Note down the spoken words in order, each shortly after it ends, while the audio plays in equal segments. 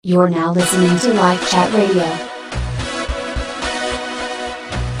You're now listening to LifeChat Radio.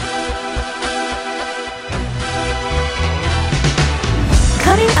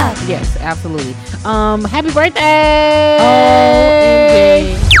 Coming up. Yes, absolutely. Happy birthday!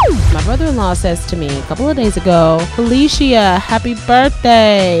 Oh, my brother-in-law says to me a couple of days ago, Felicia, happy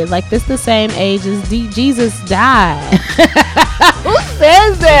birthday. Like this the same age as Jesus died. Who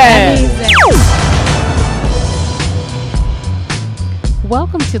says that?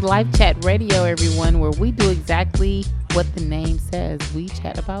 Welcome to LifeChat Radio, everyone, where we do exactly what the name says. We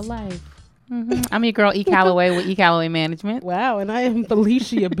chat about life. I'm your girl, E. Calloway, with E. Calloway Management. Wow, and I am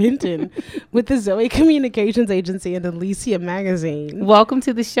Felicia Benton with the Zoe Communications Agency and Alicia Magazine. Welcome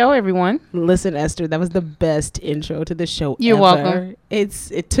to the show, everyone. Listen, Esther, that was the best intro to the show You're ever. welcome.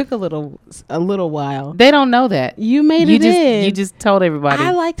 It took a little while. They don't know that. You made it in. You just told everybody.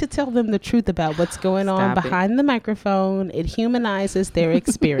 I like to tell them the truth about what's going on behind the microphone. It humanizes their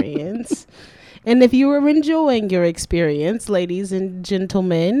experience. And if you are enjoying your experience, ladies and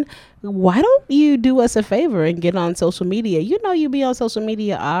gentlemen, why don't you do us a favor and get on social media? You know you be on social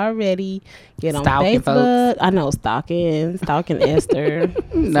media already. Get on Stalking Facebook. folks. I know, stalking No, Esther.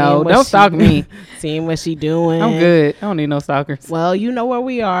 don't stalk me. Seeing what she doing. I'm good. I don't need no stalkers. Well, you know where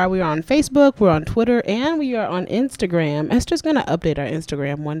we are. We are on Facebook, we're on Twitter, and we are on Instagram. Esther's going to update our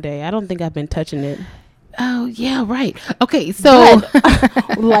Instagram one day. I don't think I've been touching it. Oh, yeah, right. Okay, so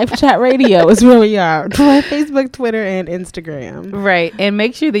LifeChat Radio is where we are. Facebook, Twitter, and Instagram. Right. And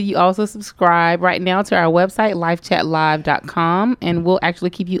make sure that you also subscribe right now to our website, lifechatlive.com. And we'll actually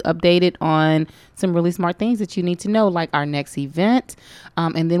keep you updated on some really smart things that you need to know, like our next event.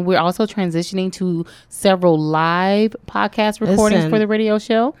 And then we're also transitioning to several live podcast recordings for the radio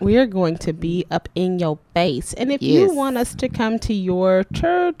show. We are going to be up in your face. And if you want us to come to your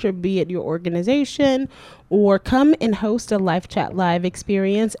church or be at your organization or come and host a LifeChat Live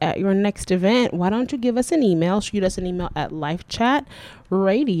experience at your next event, why don't you give us an email? Shoot us an email at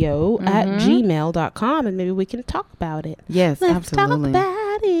lifechatradio@gmail.com and maybe we can talk about it. Yes, Let's absolutely. talk about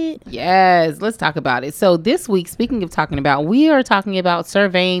it. Yes, let's talk about it. So this week, speaking of talking about, we are talking about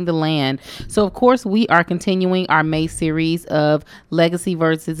surveying the land. So of course, we are continuing our May series of legacy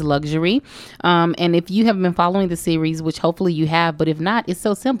versus luxury. And if you have been following the series, which hopefully you have, but if not, it's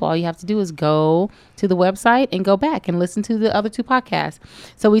so simple. All you have to do is go to the website and go back and listen to the other two podcasts.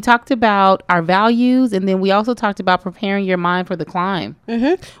 So we talked about our values, and then we also talked about preparing your mind for the climb.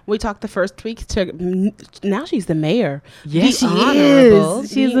 We talked the first week to, now she's the mayor. Yes, she Honorable,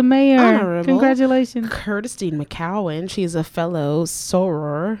 is. She's the mayor. Honorable Congratulations. Curtis McCowan. She's a fellow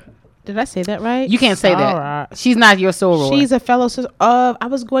soror. Did I say that right? You can't say that. She's not your soror. She's a fellow of, I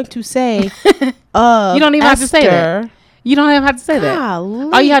was going to say, you don't even have to say that. You don't even have to say that.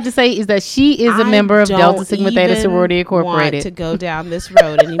 All you have to say is that she is a member of Delta Sigma Theta Sorority Incorporated. Want to go down this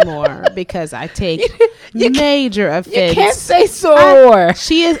road anymore because I take major offense. You can't say soror.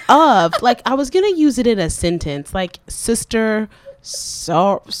 She is of, like, I was going to use it in a sentence, like sister,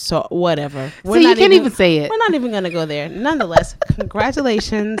 so whatever. So you can't even say it. We're not even going to go there. Nonetheless,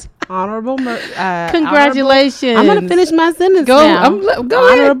 congratulations, honorable. Congratulations. I'm going to finish my sentence now.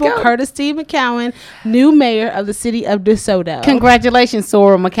 Go Honorable ahead, go. Curtis T. McCowan, new mayor of the city of DeSoto. Congratulations,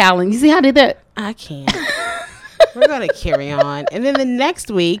 Soror McCowan. You see how I did that? I can't. We're going to carry on. And then the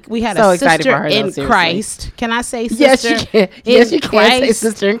next week, we had So a excited sister for her, in though, Christ. Can I say sister? Yes, you can. Yes, you can say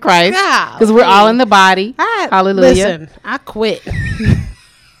sister in Christ. Because we're all in the body. Hallelujah. Listen, I quit. You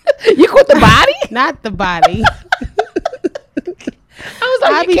quit the body? Not the body. I was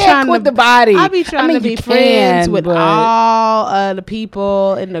like, you can't quit the body. I be trying to be friends with all the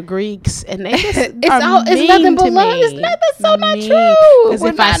people and the Greeks, and they just it's nothing but love. That's so not true. Because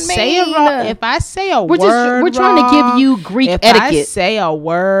if I say it wrong, if I say a word wrong, we're trying to give you Greek etiquette. If I say a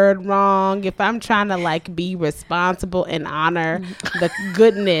word wrong, if I'm trying to like be responsible and honor the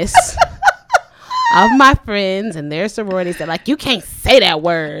goodness of my friends and their sororities, they're like, you can't say that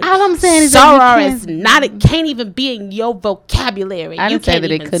word. All I'm saying is soror is not. It can't even be in your vocabulary. I didn't say that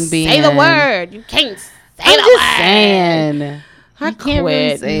it couldn't be. Say the word. You can't say I'm the just word. saying. I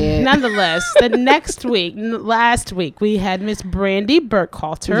quit. Nonetheless, last week we had Miss Brandy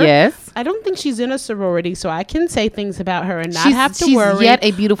Burkhalter. Yes. I don't think she's in a sorority, so I can say things about her and not have to worry. She's yet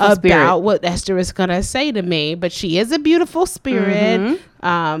a beautiful about spirit. What Esther is gonna say to me, but she is a beautiful spirit.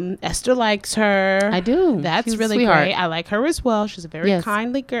 Esther likes her. I do. That's She's really great. I like her as well. She's a very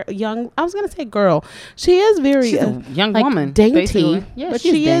kindly girl, young. I was gonna say girl. She is very she's a young like woman, dainty. basically. Yeah, but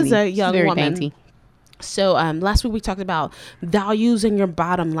she is a young very woman. Dainty. So last week we talked about values and your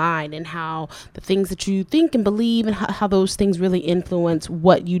bottom line and how the things that you think and believe and how those things really influence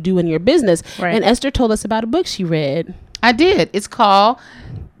what you do in your business. Right. And Esther told us about a book she read. I did. It's called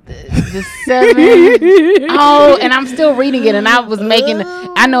The 7. Oh, and I'm still reading it, and I was making.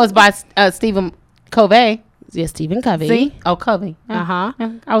 I know it's by Stephen Covey. Yeah, Stephen Covey. See? Oh, Covey. Uh-huh.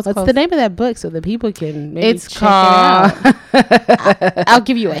 Yeah, I was What's close. the name of that book so that people can maybe It's check called it out? I'll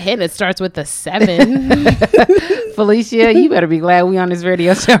give you a hint. It starts with a 7. Felicia, you better be glad we on this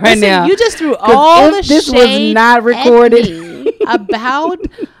radio show right Listen, now. you just threw all the this was shade not recorded at me about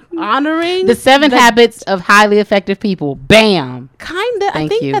honoring the 7 habits of highly effective people. Bam. Kinda. I Thank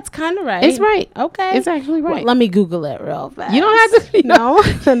think you. that's kind of right. It's right. Okay. It's actually right. Well, let me Google it real fast. You don't have to. No.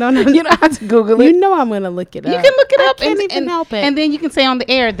 You don't have to Google it. You know I'm going to look it up. You can look it up. I can't even help it. And then you can say on the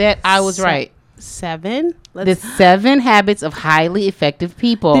air that I was right. 7. The 7 habits of highly effective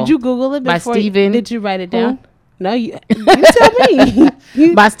people. Did you Google it by before? Stephen? Did you write it down? No, you tell me.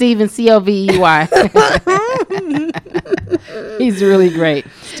 By Stephen Covey. He's really great.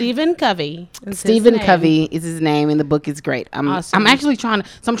 Stephen Covey. Stephen Covey is his name, and the book is great. Awesome. I'm actually trying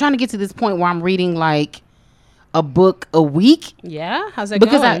to get to this point where I'm reading like a book a week. Yeah, how's that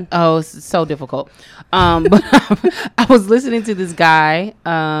Because going? it's so difficult. But I was listening to this guy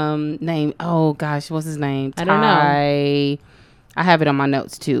named, oh gosh, what's his name? I don't know. I have it on my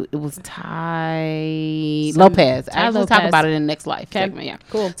notes too. It was Ty Lopez. I will talk about it in the next life segment. Yeah,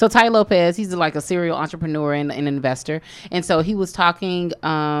 cool. So Ty Lopez, he's like a serial entrepreneur and an investor, and so he was talking.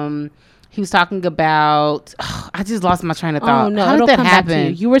 He was talking about. I just lost my train of thought. Oh no, how did that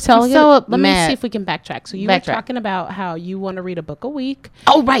happen? You were telling so it. Let me see if we can backtrack. So you were talking about how you want to read a book a week.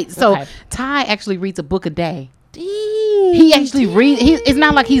 Oh right. So Ty actually reads a book a day. He actually reads. It's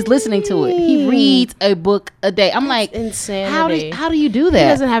not like he's listening to it. He reads a book a day. I'm like, insanity. How do you do that? He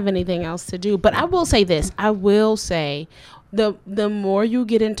doesn't have anything else to do. But I will say this. I will say, the more you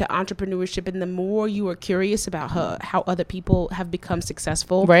get into entrepreneurship and the more you are curious about how other people have become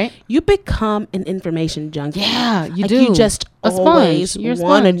successful, right? You become an information junkie. Yeah, you like do. You just always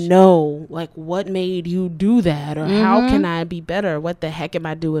want to sponge. know, like, what made you do that, or how can I be better? What the heck am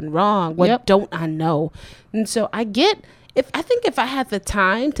I doing wrong? What don't I know? And so I think if I had the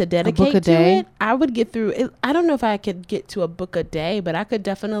time to dedicate to it, I would get through it. I don't know if I could get to a book a day, but I could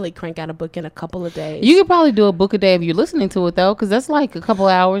definitely crank out a book in a couple of days. You could probably do a book a day if you're listening to it though, because that's like a couple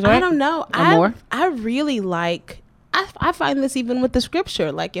hours, right? I don't know. More. I really like. I find this even with the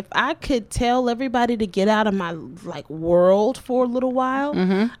scripture. Like, if I could tell everybody to get out of my world for a little while,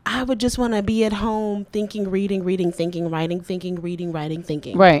 I would just want to be at home thinking, reading, thinking, writing, thinking, reading, writing,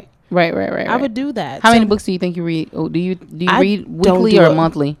 thinking. Right. I would do that. How many books do you think you read? Oh, do you read weekly or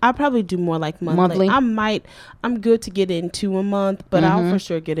monthly? I probably do more like monthly. I'm good to get in 2 a month, but I'll for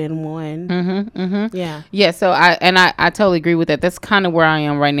sure get in 1. Yeah. So I totally agree with that. That's kind of where I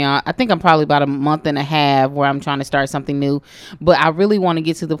am right now. I think I'm probably about a month and a half where I'm trying to start something new, but I really want to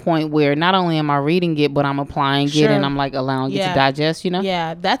get to the point where not only am I reading it, but I'm applying it and I'm like allowing it to digest. You know?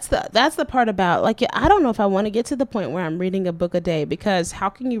 Yeah. That's the part about I don't know if I want to get to the point where I'm reading a book a day, because how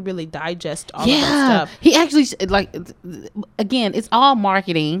can you really digest all of that stuff? He actually again, it's all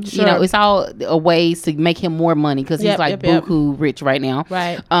marketing. Sure. You know, it's all ways to make him more money because he's buku rich right now.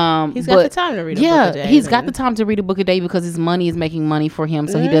 Right. He's got the time to read a book a day. He's got the time to read a book a day because his money is making money for him,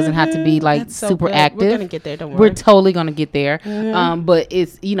 so he doesn't have to be super active. We're gonna get there. Don't worry. We're totally gonna get there. But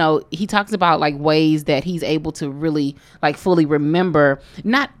it's he talks about ways that he's able to really fully remember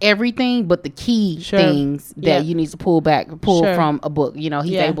not everything, but the key things that you need to pull from a book. He's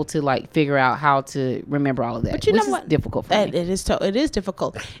able to figure out how to remember all of that. But you know what? Difficult for me. It is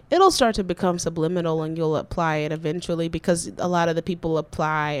difficult. It'll start to become subliminal, and you'll apply it eventually, because a lot of the people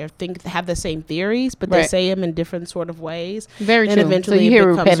apply or have the same theories, but they say them in different sort of ways. Very and true. Eventually so you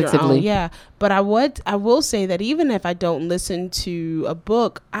hear it becomes repetitively. Your own. Yeah. But I will say that even if I don't listen to a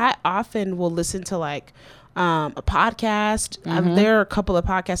book, I often will listen to a podcast. There are a couple of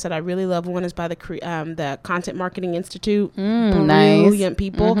podcasts that I really love. One is by the Content Marketing Institute. Brilliant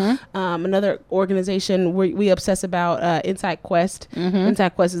people. Another organization we obsess about, Insight Quest.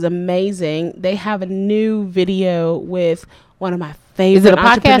 Insight Quest is amazing. They have a new video with one of my favorite. Is it a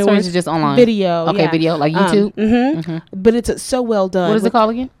podcast or is it just online? Video. Okay, video like YouTube. But it's so well done. What is it called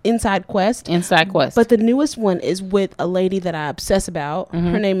again? Inside Quest. Inside Quest. But the newest one is with a lady that I obsess about.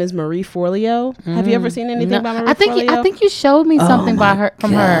 Her name is Marie Forleo. Have you ever seen anything about Marie Forleo? I think you showed me something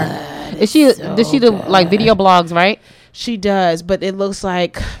from her. Does she do video blogs, right? She does, but it looks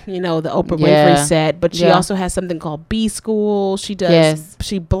like, the Oprah Winfrey set. But she also has something called B School. She does,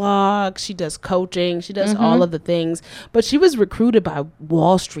 she blogs, she does coaching, she does all of the things. But she was recruited by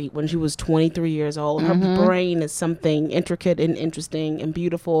Wall Street when she was 23 years old. Her brain is something intricate and interesting and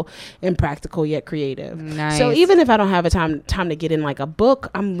beautiful and practical yet creative. Nice. So even if I don't have a time to get in like a book,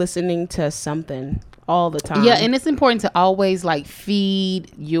 I'm listening to something all the time. Yeah, and it's important to always like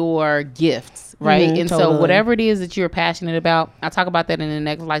feed your gifts, right? And so whatever it is that you're passionate about, I'll talk about that in the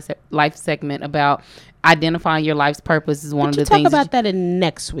next life segment about identifying your life's purpose is one of the things. Talk about that in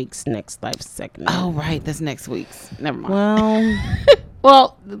next week's next life segment. Oh, right. That's next week's. Never mind. Well,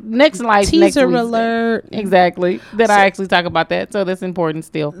 well, next life. Teaser alert. Exactly. I actually talk about that. So that's important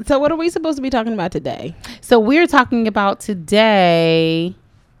still. So what are we supposed to be talking about today? So we're talking about today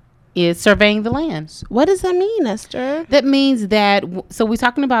is surveying the land. What does that mean, Esther? That means that, so we're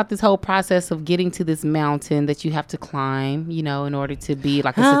talking about this whole process of getting to this mountain that you have to climb, in order to be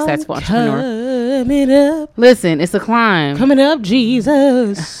like a successful entrepreneur. Coming up. Listen, it's a climb. Coming up,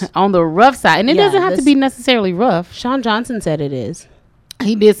 Jesus. On the rough side. And it doesn't have to be necessarily rough. Sean Johnson said it is.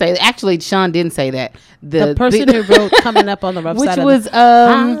 He did say, actually, Sean didn't say that. The person who wrote Coming Up on the Rough Side. Which was,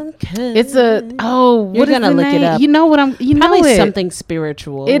 it's you're going to look it up. You know what Probably something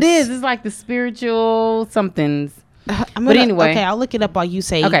spiritual. It is. It's like the spiritual somethings. But anyway. Okay, I'll look it up while you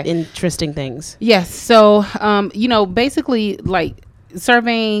say interesting things. Yes. So, basically, like,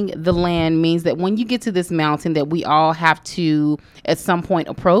 surveying the land means that when you get to this mountain that we all have to at some point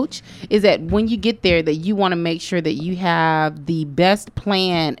approach, is that when you get there that you want to make sure that you have the best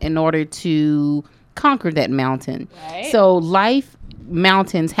plan in order to conquer that mountain. Right. So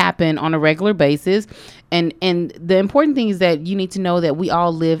mountains happen on a regular basis, and the important thing is that you need to know that we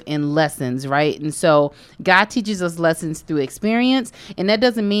all live in lessons, right? And so God teaches us lessons through experience, and that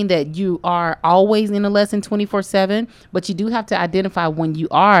doesn't mean that you are always in a lesson 24/7, but you do have to identify when you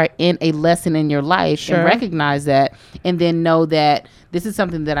are in a lesson in your life and recognize that, and then know that this is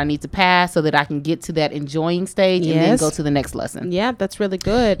something that I need to pass so that I can get to that enjoying stage and then go to the next lesson. Yeah, that's really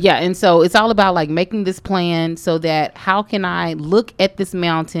good. Yeah, and so it's all about like making this plan so that how can I look at this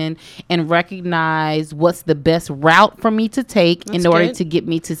mountain and recognize what's the best route for me to take in order to get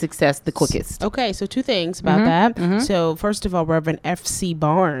me to success the quickest. Okay, so two things about that. So first of all, Reverend F.C.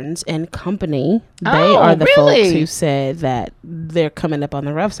 Barnes and company, they are the folks who said that they're coming up on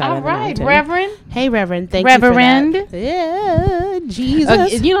the rough side of the mountain. Reverend. Hey, Reverend. Thank you for that. Yeah, Jesus.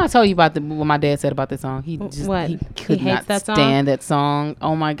 I told you about what my dad said about that song. He could not stand that song.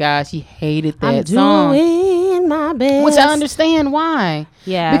 Oh my gosh, he hated that song. Doing my best. Which I understand why.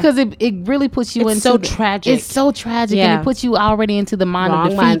 Yeah, because it really puts you into so tragic. It's so tragic, and it puts you already into the mind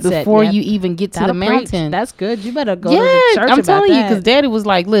of defeat before you even get to the mountain. That's good. You better go to the church. I'm telling you, because Daddy was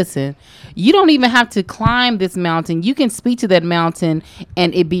like, "Listen, you don't even have to climb this mountain. You can speak to that mountain,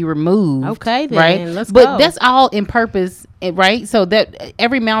 and it be removed." Okay, then, right? Let's go. But that's all in purpose, right? So that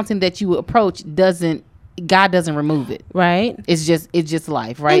every mountain that you approach God doesn't remove it, right? It's just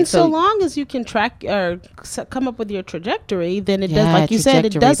life, right? And so long as you can track or come up with your trajectory, then it does. Like you said,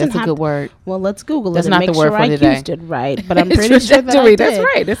 it doesn't. That's a good word. Well, let's Google that's it. That's not the word for today. I used it right, but I'm pretty sure that I did. That's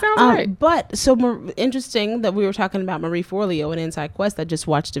right. That sounds right. But so interesting that we were talking about Marie Forleo and Inside Quest. I just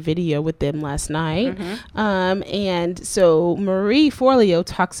watched a video with them last night, and so Marie Forleo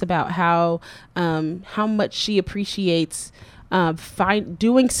talks about how much she appreciates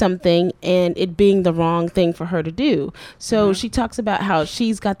doing something and it being the wrong thing for her to do. So she talks about how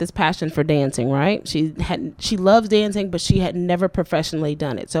she's got this passion for dancing, right? She loves dancing, but she had never professionally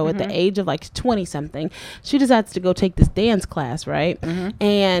done it. So at the age of like 20 something, she decides to go take this dance class, right?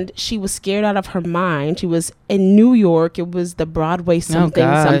 And she was scared out of her mind. She was in New York. It was the Broadway something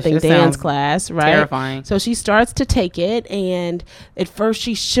dance class, right? Terrifying. So she starts to take it, and at first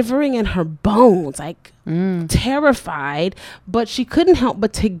she's shivering in her bones, like terrified, but she couldn't help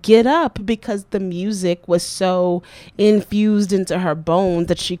but to get up because the music was so infused into her bones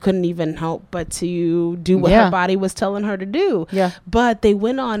that she couldn't even help but to do what her body was telling her to do. But they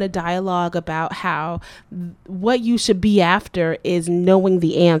went on a dialogue about how what you should be after is knowing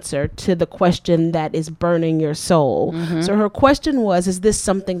the answer to the question that is burning your soul. So her question was, is this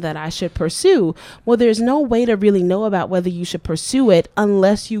something that I should pursue? Well, there's no way to really know about whether you should pursue it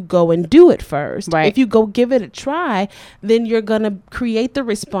unless you go and do it first. If you go give it a try, then you're gonna create the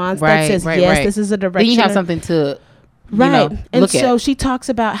response that says this is a direction. Then you have something to and so she talks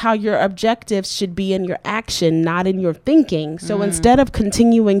about how your objectives should be in your action, not in your thinking. So instead of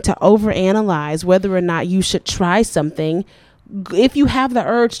continuing to overanalyze whether or not you should try something, if you have the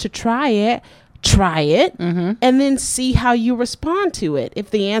urge to try it, try it, and then see how you respond to it.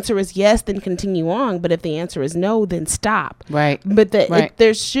 If the answer is yes, then continue on. But if the answer is no, then stop. Right. But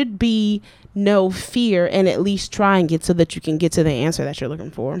there should be no fear in at least trying it so that you can get to the answer that you're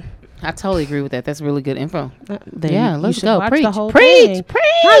looking for. I totally agree with that. That's really good info. Let's go. Preach. Preach.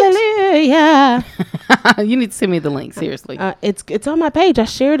 Hallelujah. You need to send me the link, seriously. It's on my page. I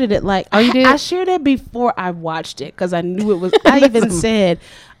shared it you did? I shared it before I watched it because I knew it was. I even said,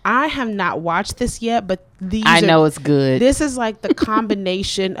 I have not watched this yet, but I know it's good. This is like the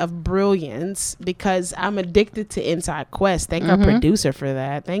combination of brilliance because I'm addicted to Inside Quest. Thank our producer for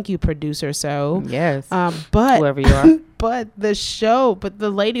that. Thank you, producer. So yes, but whoever you are. But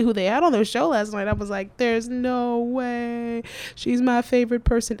the lady who they had on their show last night, I was like, there's no way. She's my favorite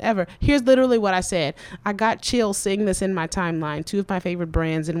person ever. Here's literally what I said. I got chills seeing this in my timeline. 2 of my favorite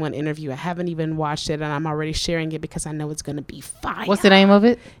brands in one interview. I haven't even watched it, and I'm already sharing it because I know it's going to be fire. What's the name of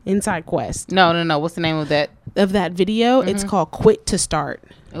it? Inside Quest. No. What's the name of that? Of that video? It's called Quit to Start.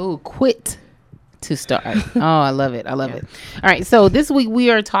 Oh, Quit to Start. Oh, I love it. All right, so this week we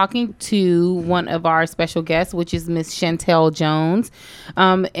are talking to one of our special guests, which is Miss Chantel Jones,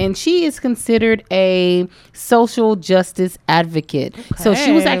 and she is considered a social justice advocate. Okay. So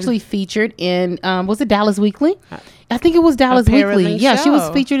she was actually featured in was it Dallas Weekly? I think it was Dallas Weekly. Yeah, she was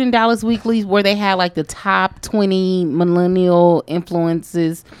featured in Dallas Weekly where they had like the top 20 millennial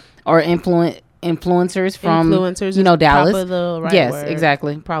influencers from Dallas. Yes, word.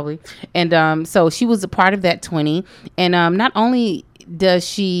 Exactly, probably. And so she was a part of that 20. And not only does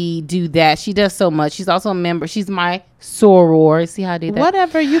she do that, she does so much. She's also a member. She's my soror. See how I did that?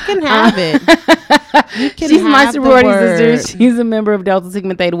 Whatever, you can have it. She's my sorority sister. She's a member of Delta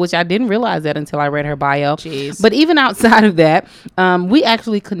Sigma Theta, which I didn't realize that until I read her bio. Jeez. But even outside of that, we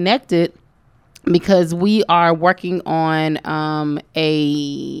actually connected because we are working on I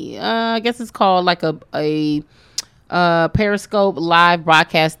guess it's called like a Periscope live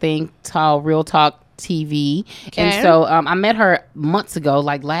broadcast thing called Real Talk TV. Okay. And so I met her months ago,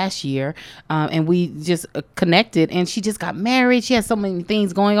 like last year, and we just connected, and she just got married. She has so many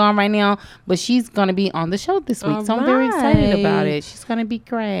things going on right now, but she's going to be on the show this week. So I'm very excited about it. She's going to be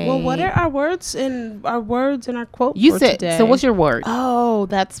great. Well, what are our words and our quote you for said, today? So what's your word? Oh,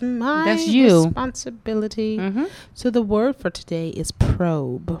 that's you. Responsibility. So the word for today is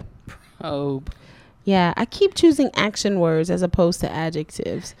probe. Probe. Yeah, I keep choosing action words as opposed to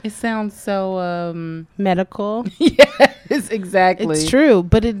adjectives. It sounds so medical. Yes, exactly. It's true,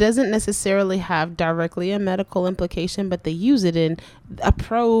 but it doesn't necessarily have directly a medical implication, but they use it in a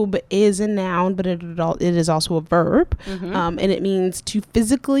probe is a noun, but it is also a verb. And it means to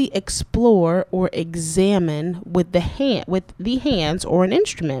physically explore or examine with the hands or an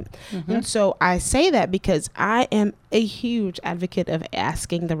instrument. And so I say that because I am a huge advocate of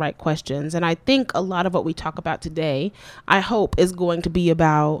asking the right questions. And I think a lot of what we talk about today, I hope, is going to be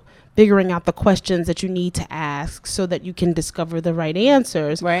about figuring out the questions that you need to ask so that you can discover the right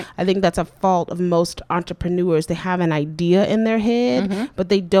answers. Right. I think that's a fault of most entrepreneurs. They have an idea in their head, but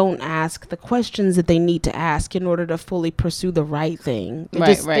they don't ask the questions that they need to ask in order to fully pursue the right thing.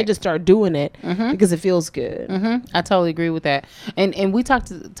 They just start doing it because it feels good. I totally agree with that. And we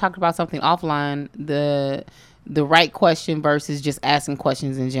talked about something offline, the right question versus just asking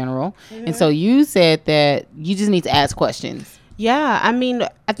questions in general. And so you said that you just need to ask questions. Yeah, I mean,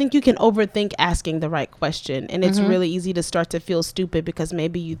 I think you can overthink asking the right question, and it's really easy to start to feel stupid because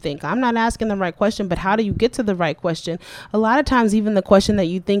maybe you think, I'm not asking the right question, but how do you get to the right question? A lot of times, even the question that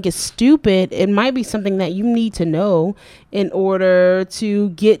you think is stupid, it might be something that you need to know in order to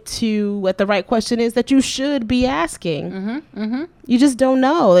get to what the right question is that you should be asking. You just don't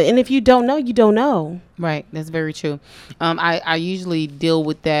know. And if you don't know, you don't know. Right. That's very true. I usually deal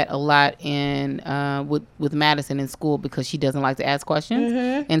with that a lot with Madison in school because she doesn't like to ask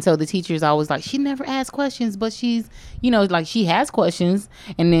questions. And so the teacher is always like, she never asks questions, but she's, like she has questions.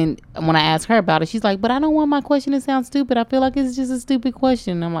 And then when I ask her about it, she's like, but I don't want my question to sound stupid. I feel like it's just a stupid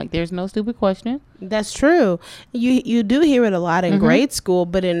question. I'm like, there's no stupid question. That's true. You do hear it a lot in grade school,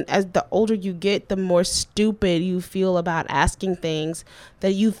 but as the older you get, the more stupid you feel about asking things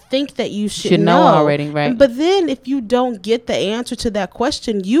that you think that you should know already, right? But then if you don't get the answer to that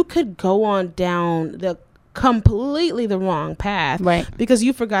question, you could go on down the completely the wrong path, right? Because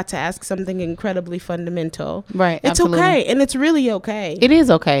you forgot to ask something incredibly fundamental, right? It's absolutely okay, and it's really okay. It is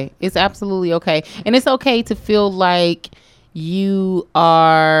okay. It's absolutely okay, and it's okay to feel like you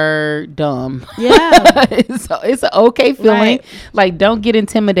are dumb. Yeah. It's an okay feeling. Right. Like, don't get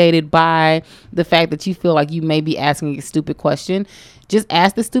intimidated by the fact that you feel like you may be asking a stupid question. Just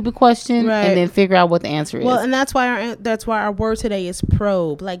ask the stupid question and then figure out what the answer is. Well, and that's why our word today is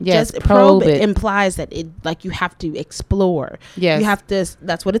probe. Like, yes, just probe it implies that it, like, you have to explore. Yes. You have to,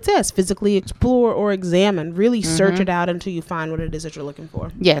 that's what it says, physically explore or examine. Really search it out until you find what it is that you're looking for.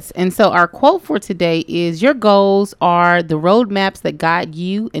 Yes. And so our quote for today is, your goals are the roadmaps that guide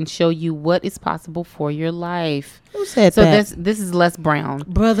you and show you what is possible for your life. Who said that? So this is Les Brown.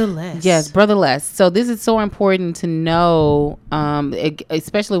 Brother Les. Yes, Brother Les. So this is so important to know,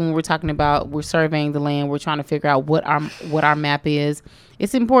 especially when we're talking about, we're surveying the land, we're trying to figure out what our map is.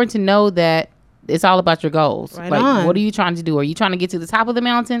 It's important to know that it's all about your goals. Right on. What are you trying to do? Are you trying to get to the top of the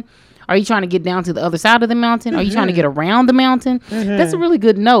mountain? Are you trying to get down to the other side of the mountain? Are you trying to get around the mountain? That's a really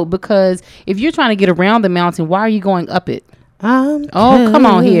good note, because if you're trying to get around the mountain, why are you going up it? Come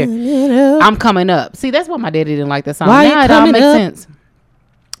on here. I'm coming up. See, that's why my daddy didn't like that song. Now it all makes sense.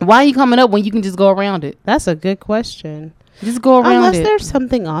 Why are you coming up when you can just go around it? That's a good question. Just go around Unless it. there's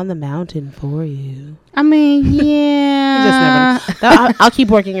something on the mountain for you. I mean, yeah. You just never know. I'll keep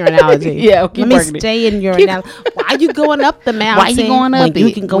working your analogy. Yeah, keep Let working me stay in your analogy. Why are you going up the mountain? Why are you going up when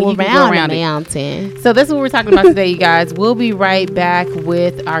you can go around the mountain? So that's what we're talking about today, you guys. We'll be right back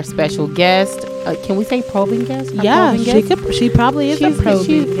with our special guest. Can we say probing guest? Yeah, she probably is a probing guest.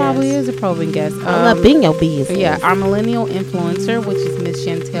 She probably is a probing guest. I love being your business. Yeah, our millennial influencer, which is Miss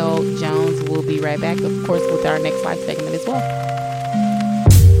Chantel Jones. We'll be right back, of course, with our next live segment as well.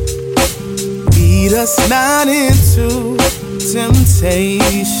 Lead us not into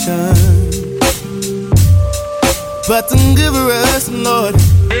temptation, but deliver us, Lord.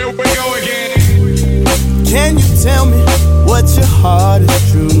 Here we go again. Can you tell me what your heart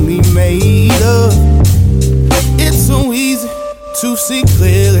is truly made of? It's so easy to see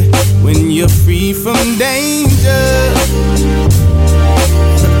clearly when you're free from danger.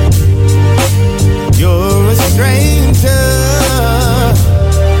 You're a stranger.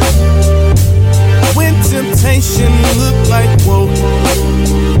 When temptation look like woe,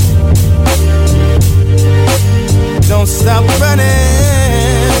 don't stop running.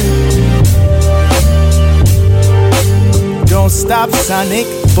 Don't stop, Sonic,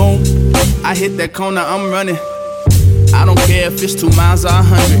 boom. I hit that corner, I'm running. I don't care if it's 2 miles or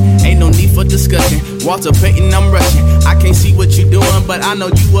 100. Ain't no need for discussion. Walter Payton, I'm rushing. I can't see what you're doing, but I know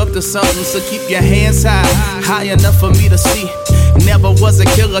you up to something. So keep your hands high enough for me to see. Never was a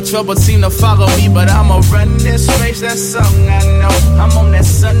killer, trouble seem to follow me, but I'ma run this race, that's something I know. I'm on that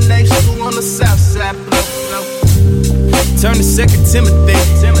Sunday school on the south side, Turn to 2 Timothy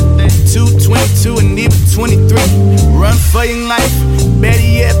 2:22 and even 23. Run for your life, better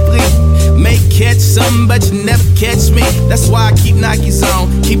yet flee. May catch some, but you never catch me. That's why I keep Nike's on,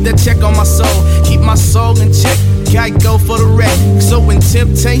 keep that check on my soul, keep my soul in check. Gotta go for the wreck. So when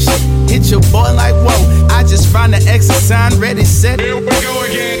temptation hit your boy like whoa, I just find the exit sign, ready, set. Here we go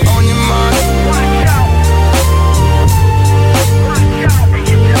again. On your mind. Watch out.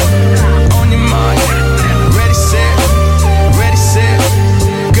 On your mind. Ready, set,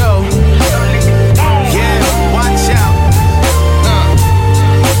 go. Yeah, watch out.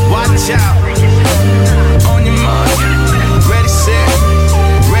 Watch out. On your mind. Ready, set,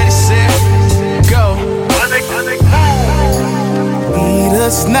 go. Lead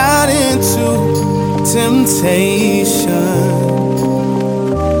us not into temptation,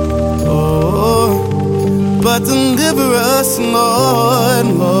 oh, but deliver us, Lord,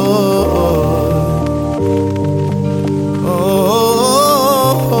 Lord.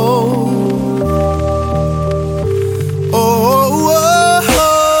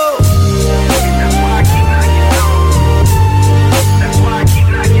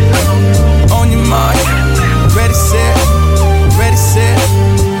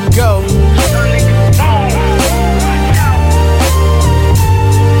 Go.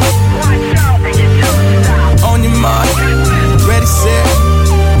 On your mark, ready, set,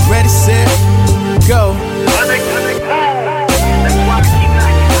 go. That's why I keep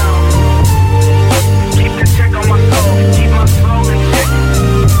knocking down. Keep the check on my soul, keep my soul in check.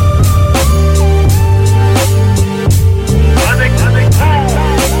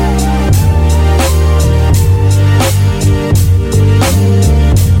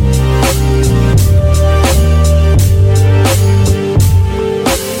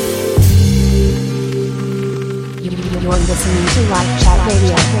 You're listening to LifeChat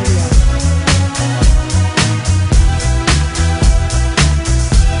Radio.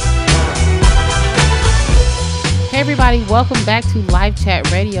 Hey everybody, welcome back to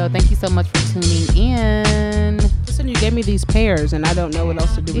LifeChat Radio. Thank you so much for tuning in. Listen, you gave me these pears, and I don't know what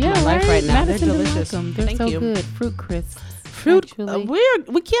else to do with my life right now. Madison, they're delicious. They're Thank so you. good. Fruit crisps.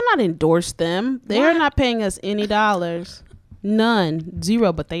 We cannot endorse them. They're not paying us any dollars. None.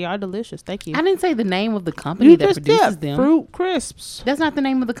 Zero, but they are delicious. Thank you. I didn't say the name of the company that produces them. Fruit Crisps. That's not the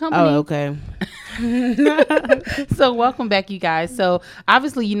name of the company. Oh, okay. So welcome back, you guys. So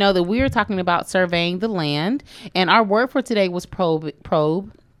obviously you know that we're talking about surveying the land, and our word for today was probe.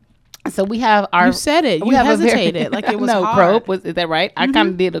 So we have our. You said it. You hesitated like it was hard. Probe. Is that right? I kind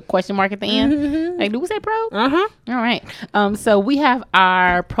of did a question mark at the end. Like, do we say probe? Uh-huh. All right. So we have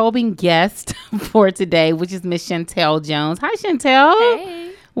our probing guest for today, which is Miss Chantel Jones. Hi, Chantel. Hey.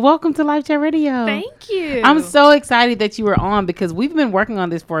 Welcome to LifeChat Radio. Thank you. I'm so excited that you were on because we've been working on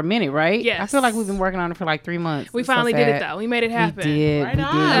this for a minute, right? Yes. I feel like we've been working on it for like 3 months. We finally did it though. We made it happen. We did. Right we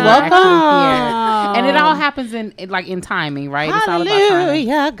on. did. Welcome. And it all happens in timing, right? Hallelujah, it's all about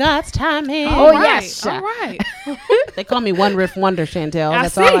timing. God's timing. Oh, Right. yes. All right. They call me One Riff Wonder, Chantel. I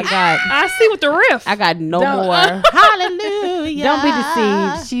That's see. all I got. I see with the riff. I got no Don't- more. Hallelujah. Don't be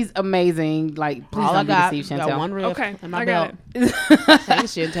deceived. She's amazing. Like, please All I don't got, be deceived, got Chantel. one riff Okay, in my I got belt.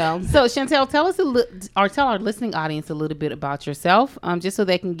 Thanks, Chantel. So Chantel, tell us tell our listening audience a little bit about yourself, just so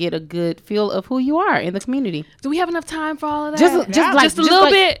they can get a good feel of who you are in the community. Do we have enough time for all of that? Just a little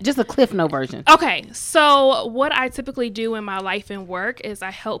bit. just a Cliff Note version. Okay, so what I typically do in my life and work is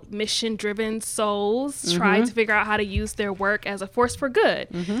I help mission-driven souls try to figure out how to use their work as a force for good.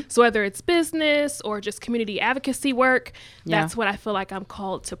 So whether it's business or just community advocacy work, that's what I feel like I'm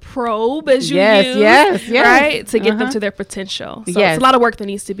called to probe, as you use, yes, right, to get them to their potential. So it's a lot of work that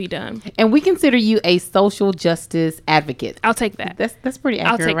needs to be done. And we consider you a social justice advocate. I'll take that. That's pretty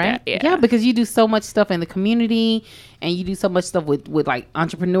accurate, take right? that, yeah. Because you do so much stuff in the community, and you do so much stuff with like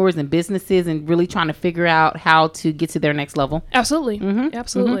entrepreneurs and businesses, and really trying to figure out how to get to their next level. Absolutely.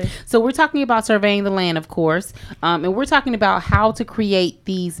 Absolutely. So we're talking about surveying the land, of course, and we're talking about how to create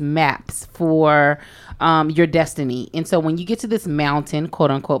these maps for your destiny. And so when you get to this mountain,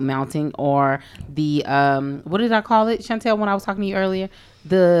 quote unquote mountain, or the what did I call it, Chantel, when I was talking to you earlier?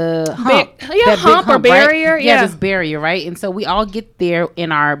 The hump. That hump big or barrier. Right? Yeah, this barrier, right? And so we all get there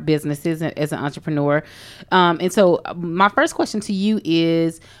in our businesses as an entrepreneur. And so my first question to you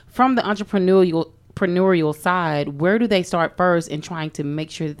is, from the entrepreneurial side, where do they start first in trying to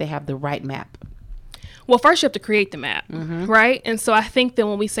make sure that they have the right map? Well, first you have to create the map, right? And so I think that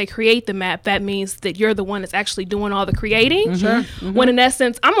when we say create the map, that means that you're the one that's actually doing all the creating. When in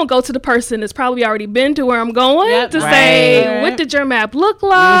essence, I'm going to go to the person that's probably already been to where I'm going to say, what did your map look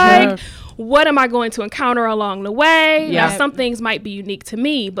like? What am I going to encounter along the way? Yeah. Now, some things might be unique to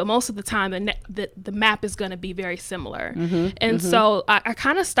me, but most of the time, the map is going to be very similar. And so I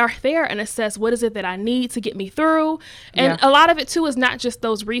kind of start there and assess what is it that I need to get me through. And a lot of it, too, is not just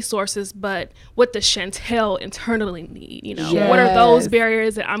those resources, but what does Chantel internally need? You know, what are those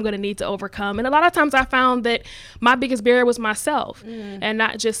barriers that I'm going to need to overcome? And a lot of times I found that my biggest barrier was myself and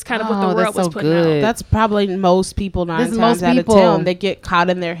not just kind of what the world was putting out. That's probably most people 9 times out of 10. They get caught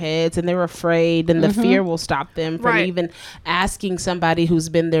in their heads and they're afraid, and the fear will stop them from even asking somebody who's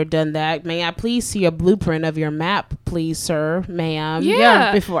been there, done that. May I please see a blueprint of your map, please, sir, ma'am?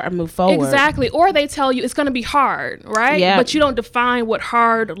 Before I move forward. Exactly. Or they tell you it's going to be hard, right? Yeah. But you don't define what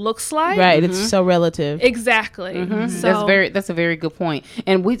hard looks like. Right. It's so relative. Exactly. So That's a very good point.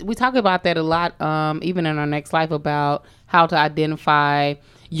 And we talk about that a lot, even in our next life, about how to identify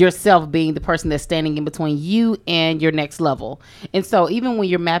yourself being the person that's standing in between you and your next level. And so even when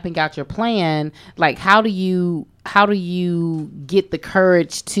you're mapping out your plan, like how do you get the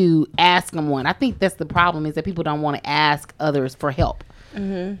courage to ask someone? I think that's the problem, is that people don't want to ask others for help.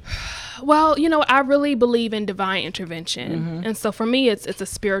 Well, you know, I really believe in divine intervention. And so for me, it's a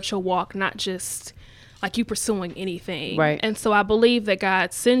spiritual walk, not just like you pursuing anything. Right. And so I believe that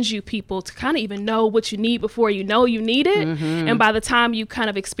God sends you people to kind of even know what you need before you know you need it. And by the time you kind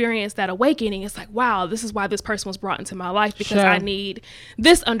of experience that awakening, it's like, wow, this is why this person was brought into my life, because I need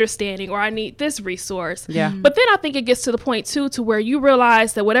this understanding or I need this resource. But then I think it gets to the point too, to where you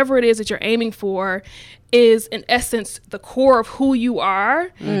realize that whatever it is that you're aiming for is in essence the core of who you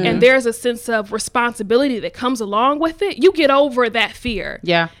are, and there's a sense of responsibility that comes along with it. You get over that fear.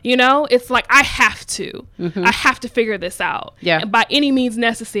 You know, it's like, I have to figure this out, and by any means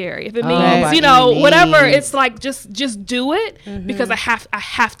necessary. If it means, you know, whatever, it's like just do it, because I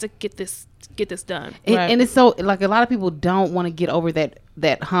have to get this done. And it's so, like, a lot of people don't want to get over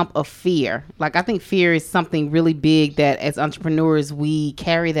that hump of fear. Like, I think fear is something really big that as entrepreneurs we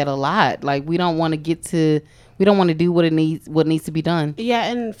carry that a lot. Like, we don't want to do what needs to be done. Yeah,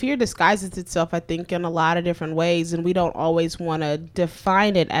 and fear disguises itself, I think, in a lot of different ways, and we don't always want to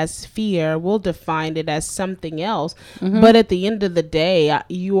define it as fear. We'll define it as something else. But at the end of the day,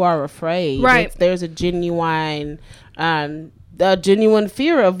 you are afraid. Right. There's a genuine a genuine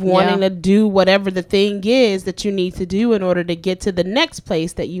fear of wanting to do whatever the thing is that you need to do in order to get to the next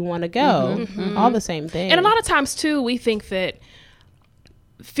place that you want to go. All the same thing. And a lot of times too, we think that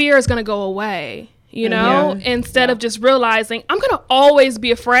fear is going to go away, you know, instead of just realizing I'm going to always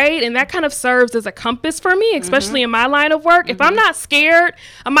be afraid. And that kind of serves as a compass for me, especially in my line of work. If I'm not scared,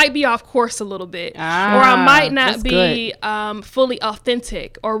 I might be off course a little bit, or I might not be fully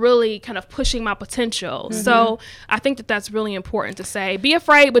authentic or really kind of pushing my potential. So I think that that's really important to say. Be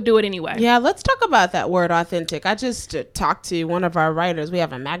afraid, but do it anyway. Yeah, let's talk about that word authentic. I just talked to one of our writers. We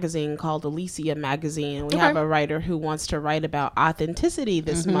have a magazine called Alicia Magazine. We have a writer who wants to write about authenticity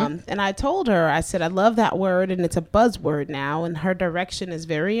this month. And I told her, I said, I love that word, and it's a buzzword now, and her direction is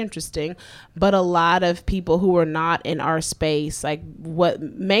very interesting. But a lot of people who are not in our space, like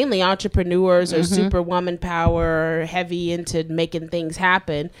mainly entrepreneurs or superwoman power, heavy into making things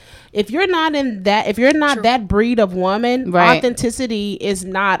happen. If you're not in that, if you're not that breed of woman, authenticity is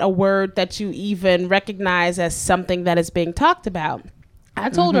not a word that you even recognize as something that is being talked about. I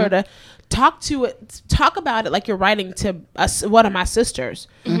told her to talk about it like you're writing to one of my sisters.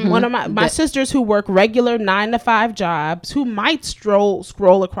 One of my sisters who work regular 9-to-5 jobs, who might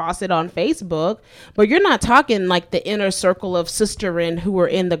scroll across it on Facebook, but you're not talking like the inner circle of sisterin who are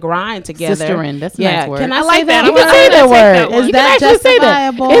in the grind together. Sisterin, that's a nice word. Can I say that? You can say that word. Is that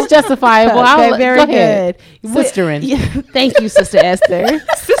justifiable? It's justifiable. Okay, very good. Sisterin. Thank you, Sister Esther.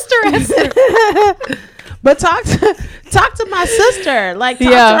 Sister Esther. But talk to my sister, like talk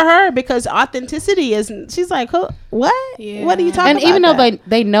to her, because authenticity isn't. She's like, what? Yeah. What are you talking about? And even though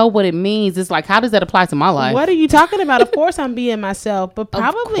they know what it means, it's like, how does that apply to my life? What are you talking about? Of course, I'm being myself, but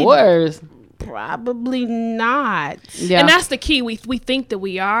probably, of course, probably not. Yeah. And that's the key. We think that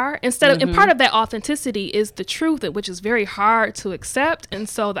we are, instead of, and part of that authenticity is the truth, which is very hard to accept. And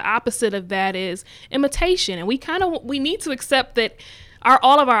so the opposite of that is imitation, and we need to accept that.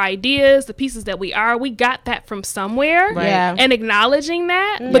 All of our ideas, the pieces that we got that from somewhere, and acknowledging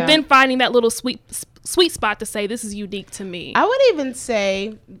that, but then finding that little sweet spot to say, this is unique to me. I would even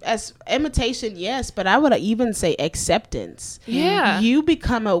say, as imitation, yes, but I would even say acceptance. Yeah. You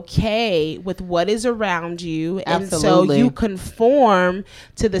become okay with what is around you. Absolutely. And so you conform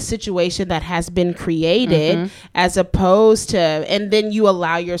to the situation that has been created, as opposed to, and then you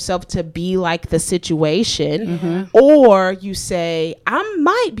allow yourself to be like the situation, or you say, I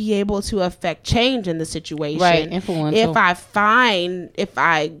might be able to affect change in the situation. Right, influential. If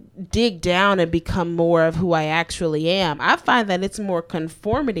I dig down and become more of who I actually am. I find that it's more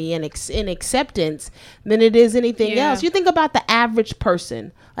conformity and acceptance than it is anything else. You think about the average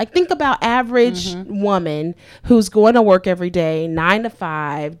person. Like, think about average woman who's going to work every day, 9 to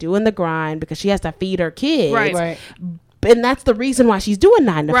 5, doing the grind because she has to feed her kids. Right. And that's the reason why she's doing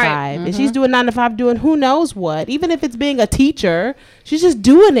 9 to 5. And she's doing 9 to 5 doing who knows what. Even if it's being a teacher, she's just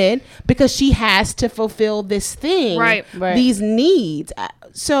doing it because she has to fulfill this thing, these needs.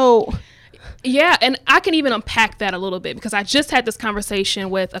 So... Yeah, and I can even unpack that a little bit, because I just had this conversation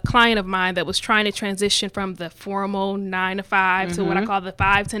with a client of mine that was trying to transition from the formal 9 to 5 to what I call the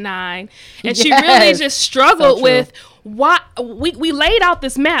 5 to 9. And she really just struggled with why we laid out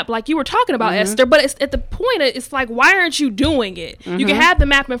this map like you were talking about, Esther, but it's at the point it's like, why aren't you doing it? You can have the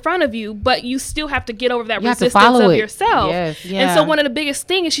map in front of you, but you still have to get over that resistance of yourself. And so one of the biggest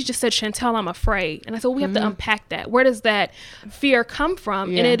things is, she just said, Chantel, I'm afraid. And I said, well, we have to unpack that. Where does that fear come from?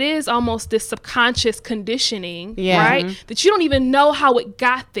 And it is almost this subconscious conditioning, right? That you don't even know how it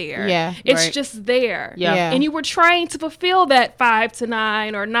got there. It's just there. And you were trying to fulfill that 5 to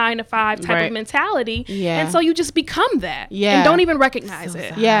 9 or 9 to 5 type of mentality. And so you just become that and don't even recognize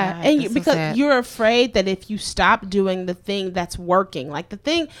it. And because you're afraid that if you stop doing the thing that's working, like the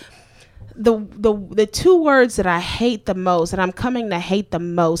thing, the two words that I hate the most, and I'm coming to hate the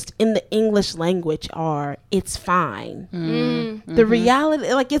most in the English language, are it's fine. The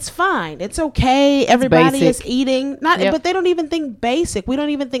reality, like, it's fine, it's okay, everybody is eating, but they don't even think basic. We don't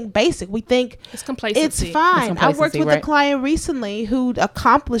even think basic. We think it's complacency. It's fine. I worked with a client recently who'd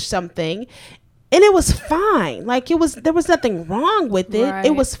accomplished something, and it was fine. Like, there was nothing wrong with it.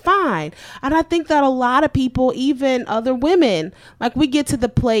 It was fine. And I think that a lot of people, even other women, like, we get to the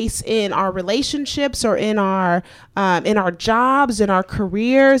place in our relationships or in our jobs, in our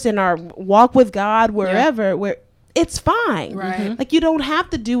careers, in our walk with God, wherever, where it's fine. Like, you don't have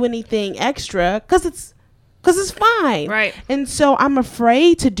to do anything extra because it's fine. And so I'm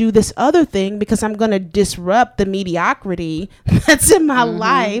afraid to do this other thing because I'm going to disrupt the mediocrity that's in my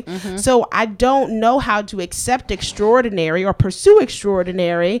life. So I don't know how to accept extraordinary or pursue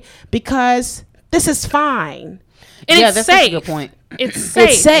extraordinary because this is fine. And it's that's safe. a good point. it's safe.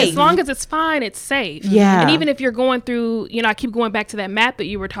 It's safe. As long as it's fine, it's safe. Yeah. And even if you're going through, I keep going back to that map that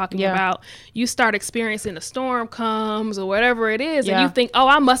you were talking about, you start experiencing a storm comes or whatever it is, and you think, oh,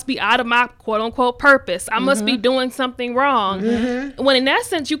 I must be out of my quote unquote purpose. I must be doing something wrong. When in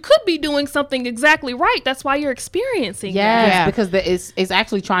essence, you could be doing something exactly right. That's why you're experiencing that. Because it's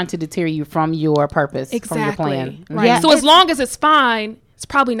actually trying to deter you from your purpose, from your plan. Right. Yeah, so as long as it's fine, it's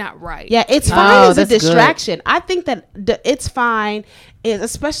probably not right. Yeah, it's fine as a that's distraction. Good. I think that it's fine is,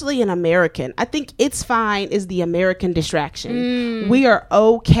 especially in American. I think it's fine is the American distraction. We are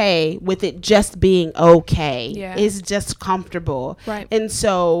okay with it just being okay. Yeah. It's just comfortable. Right. And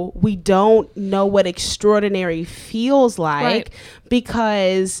so we don't know what extraordinary feels like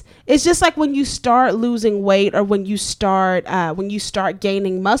because it's just like when you start losing weight or when you start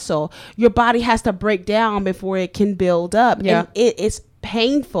gaining muscle, your body has to break down before it can build up. Yeah. And it's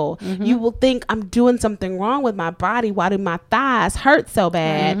painful. You will think I'm doing something wrong with my body. Why do my thighs hurt so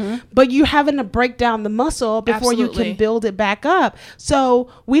bad? But you're having to break down the muscle before you can build it back up.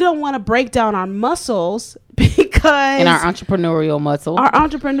 So we don't want to break down our muscles because and our entrepreneurial muscles,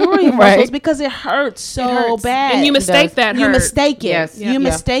 because it hurts so bad, and you mistake that. You mistake it. Yes. You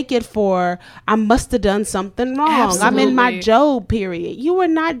mistake it for I must have done something wrong. Absolutely. I'm in my Job period. You were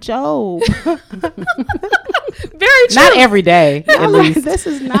not Job. Very true. Not every day. At least This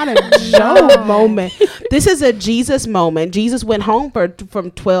is not a Job moment. This is a Jesus moment. Jesus went home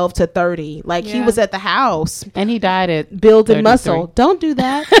from 12 to 30. Like he was at the house and he died at building 33. muscle. Don't do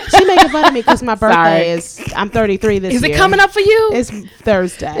that. She making fun of me because my birthday I'm 33 this year. Is it coming up for you? It's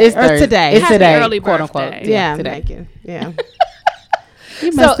Thursday. It's today. It's today. Early quote birthday. unquote. Yeah, today. thank you. Yeah.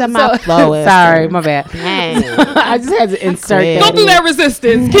 You messed up my flow. Sorry, my bad. I just had to insert that. Don't do that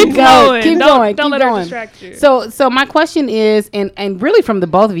resistance. Keep going. Keep going. Don't keep let going. her distract you. So my question is, and really from the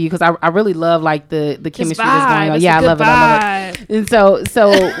both of you, because I really love like the chemistry that's going on. Yeah, I love it. And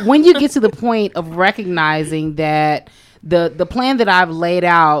so when you get to the point of recognizing that the plan that I've laid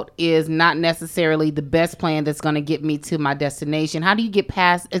out is not necessarily the best plan that's going to get me to my destination, how do you get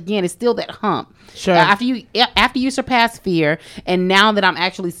past, again, it's still that hump. Sure. After you surpass fear, and now that I'm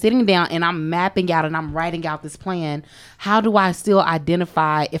actually sitting down and I'm mapping out and I'm writing out this plan, how do I still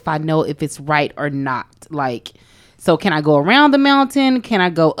identify if I know if it's right or not? Like, so can I go around the mountain? Can I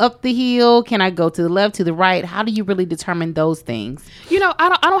go up the hill? Can I go to the left, to the right? How do you really determine those things?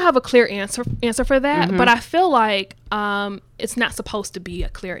 I don't have a clear answer for that, but I feel like it's not supposed to be a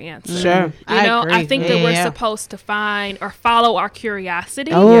clear answer. Sure. I think that we're supposed to find or follow our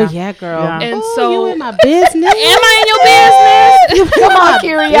curiosity. Oh, yeah, girl. Yeah. And oh, so you in my business? Am I in your business? Come on,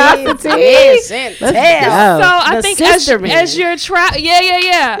 curiosity. Let's go. So I think as you're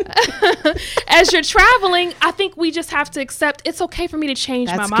as you're traveling, I think we just have to accept it's okay for me to change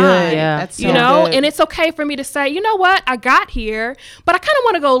my mind. Good. Yeah. That's so good. And it's okay for me to say, you know what, I got here, but I kind of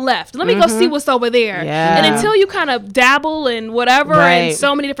want to go left. Let me go see what's over there. Yeah. And until you kind of dabble in whatever and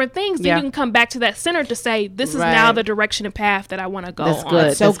so many different things, then you can come back to that center to say, this is now the direction and path that I want to go on.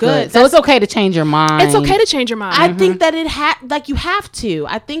 Good. So good. So it's okay to change your mind. It's okay to change your mind. I think that you have to.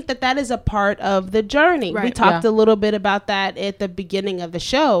 I think that is a part of the journey. Right. We talked a little bit about that at the beginning of the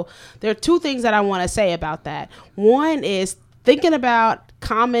show. There are two things that I want to say about that. One is thinking about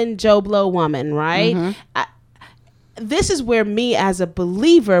common Joe Blow woman, right? This is where me as a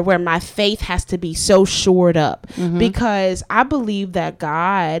believer, where my faith has to be so shored up, because I believe that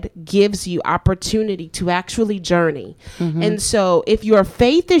God gives you opportunity to actually journey. And so if your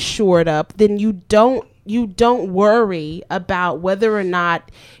faith is shored up, then you don't worry about whether or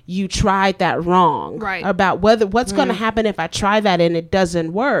not you tried that wrong, right? About what's going to happen if I try that and it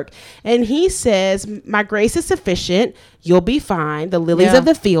doesn't work. And he says, my grace is sufficient. You'll be fine. The lilies of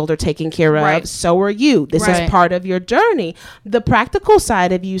the field are taken care of. So are you. This is part of your journey. The practical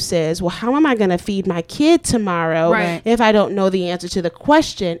side of you says, well, how am I going to feed my kid tomorrow if I don't know the answer to the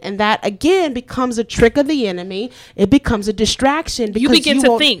question? And that, again, becomes a trick of the enemy. It becomes a distraction. Because you begin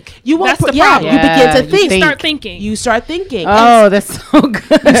to think. That's the problem. You begin to think. You start thinking. Oh, that's so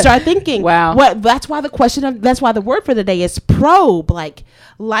good. You start thinking. Wow. That's why the word for the day is probe. Like,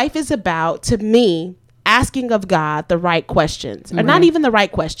 life is about, to me, asking of God the right questions, or not even the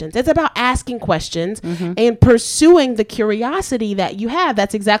right questions. It's about asking questions and pursuing the curiosity that you have.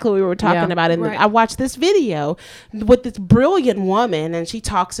 That's exactly what we were talking about. I watched this video with this brilliant woman, and she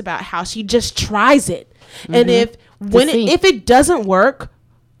talks about how she just tries it. And if it doesn't work,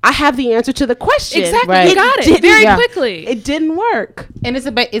 I have the answer to the question. Exactly. You got it very quickly. It didn't work. And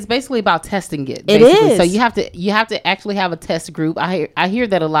it's basically about testing it. It basically. is. So you have to actually have a test group. I hear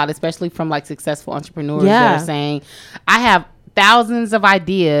that a lot, especially from like successful entrepreneurs that are saying, I have thousands of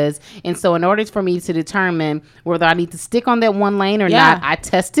ideas, and so in order for me to determine whether I need to stick on that one lane or not, I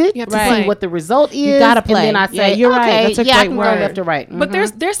test it to see what the result is. You gotta play. And then I say, you're right. That's a great I can word. go left or right. But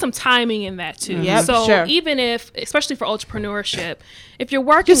there's some timing in that too. Yep, so sure. even if, especially for entrepreneurship, if you're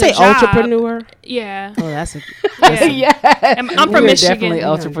working, you say a job, entrepreneur? Yeah. Oh, that's a I'm from Michigan. Definitely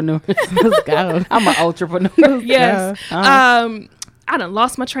entrepreneurs. let's go. I'm an entrepreneur. Yes. I done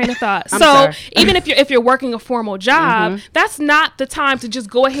lost my train of thought. sorry. Even if you're working a formal job, that's not the time to just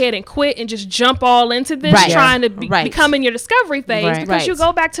go ahead and quit and just jump all into this, trying to become in your discovery phase, because you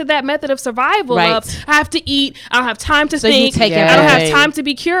go back to that method of survival of I have to eat, I don't have time to think, I don't have time to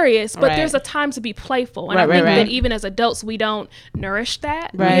be curious, but there's a time to be playful, and I think that even as adults we don't nourish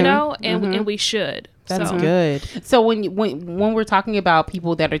that, you know, and we should. That's good. So when we're talking about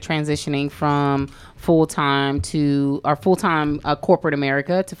people that are transitioning from full-time corporate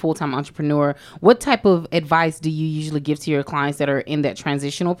America to full-time entrepreneur, what type of advice do you usually give to your clients that are in that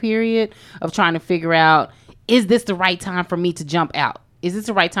transitional period of trying to figure out, is this the right time for me to jump out? Is this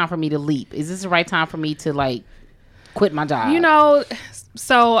the right time for me to leap? Is this the right time for me to like quit my job? You know,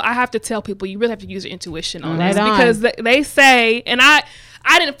 so I have to tell people, you really have to use your intuition on this, because they say, and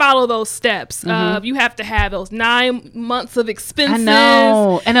I didn't follow those steps. You have to have those 9 months of expenses. I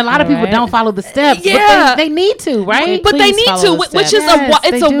know, and a lot of people don't follow the steps. But they need to, right? But they need to, which is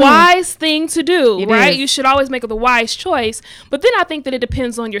a wise thing to do, right? You should always make the wise choice. But then I think that it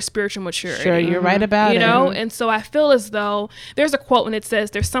depends on your spiritual maturity. Sure, you're right about it. You know, and so I feel as though there's a quote when it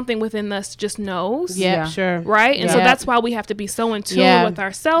says there's something within us just knows. Yeah, sure. Right, and so that's why we have to be so in tune with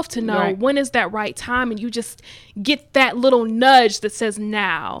ourselves to know when is that right time, and you just get that little nudge that says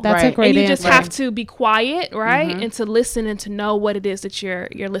now. That's a great answer. And you answer. just have to be quiet, right? And to listen and to know what it is that you're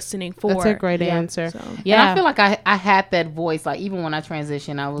listening for. That's a great answer. So, I feel like I had that voice, like even when I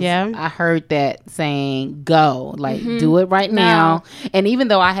transitioned, I heard that saying, go, like do it right now. And even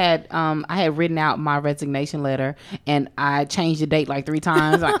though I had written out my resignation letter and I changed the date like 3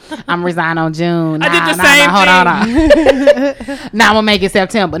 times, like, I'm resigning on June. I did the same thing. Hold on. Now I'm gonna make it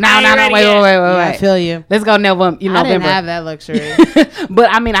September. Wait. I feel you. Let's go November. I didn't have that luxury.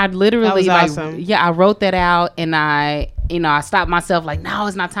 But I mean, I literally awesome. I wrote that out, and I stopped myself like, no,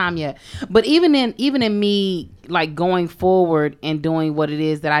 it's not time yet. But even in me like going forward and doing what it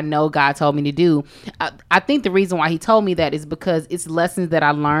is that I know God told me to do, I think the reason why he told me that is because it's lessons that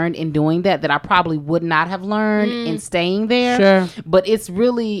I learned in doing that I probably would not have learned in staying there. Sure. But it's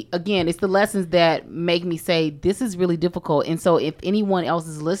really, again, it's the lessons that make me say this is really difficult. And so if anyone else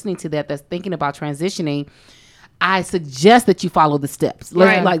is listening to that's thinking about transitioning, I suggest that you follow the steps.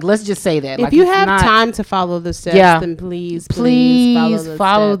 Let's just say that. If you have time to follow the steps, then please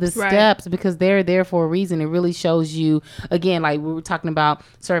follow the steps, because they're there for a reason. It really shows you, again, like we were talking about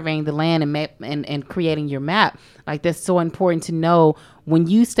surveying the land and creating your map. Like that's so important to know when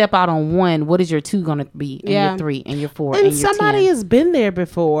you step out on 1, what is your 2 going to be, and your 3 and your 4 and your somebody 10. has been there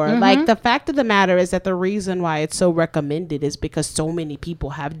before. Like the fact of the matter is that the reason why it's so recommended is because so many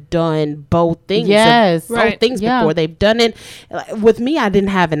people have done both things. Both things before. They've done it. With me, I didn't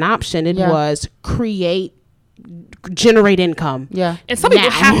have an option. It was generate income. And some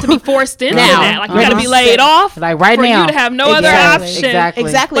people have to be forced into that. Like you got to be laid off. Like right for now. you to have no other option.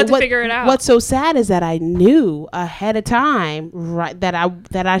 Exactly. But to figure it out. What's so sad is that I knew ahead of time, right, that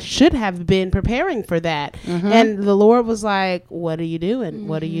I should have been preparing for that. And the Lord was like, "What are you doing?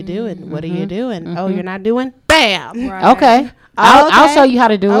 What are you doing? What are you doing? Oh, you're not doing? Bam. Right. Okay. I'll show you how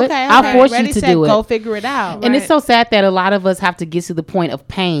to do it. I'll force you to do it. Go figure it out. And it's so sad that a lot of us have to get to the point of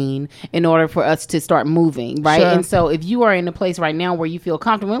pain in order for us to start moving, right? And so if you are in a place right now where you feel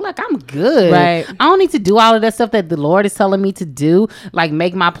comfortable, like I'm good, right? I don't need to do all of that stuff that the Lord is telling me to do, like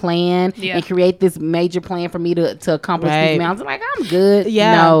make my plan and create this major plan for me to accomplish these mountains. Like I'm good.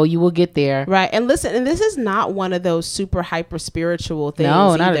 No, you will get there. Right. And listen, and this is not one of those super hyper spiritual things.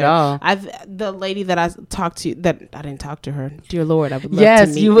 No, not at all. The lady that I talked to, that I didn't talk to her. Dear Lord, I would love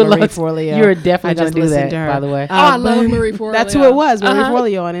to meet you would Marie love Forleo. You're definitely going to do that, by the way. I love Marie Forleo. That's who it was, Marie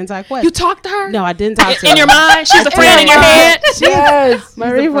Forleo on Inside Quest. You talked to her? No, I didn't talk to her. In your mind? She's a friend in your head? Yes.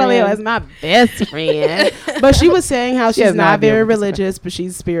 Marie Forleo is my best friend. But she was saying how she's not very religious, but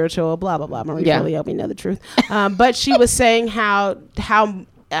she's spiritual, blah, blah, blah. Marie Forleo, we know the truth. But she was saying how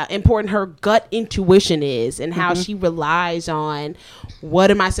important her gut intuition is, and how she relies on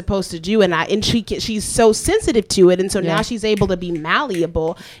what am I supposed to do, and she's so sensitive to it, and so now she's able to be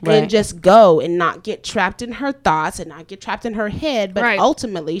malleable and just go and not get trapped in her thoughts and not get trapped in her head, but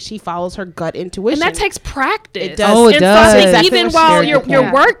ultimately she follows her gut intuition, and that takes practice. It does. It does. Exactly. Even while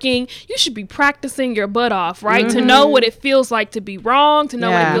you're working, you should be practicing your butt off, right? To know what it feels like to be wrong, to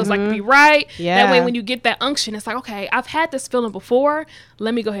know what it feels like to be right. That way, when you get that unction, it's like, okay, I've had this feeling before.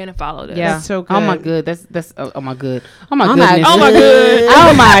 Let me go ahead and follow this. Yeah. That's so good. Oh my good. That's oh my good. Oh my goodness. Oh my good.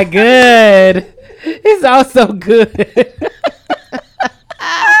 Oh my good. It's all so good.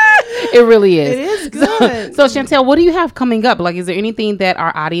 It really is. It is good. So Chantel, what do you have coming up? Like, is there anything that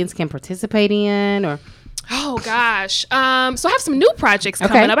our audience can participate in, or? Oh gosh. So I have some new projects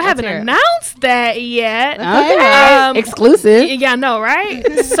coming up. I haven't announced that yet. Okay. Exclusive. Yeah, I know, right?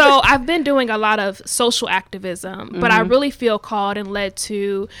 So I've been doing a lot of social activism, but I really feel called and led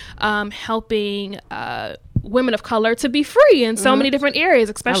to helping women of color to be free in so many different areas,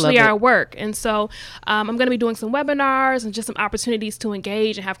 especially our work. And so I'm going to be doing some webinars and just some opportunities to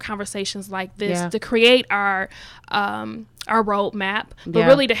engage and have conversations like this to create our roadmap, but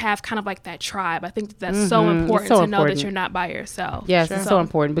really to have kind of like that tribe. I think that's so important to know that you're not by yourself. Yes, it's so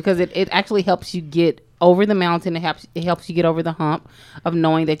important, because it actually helps you get over the mountain. It helps you get over the hump of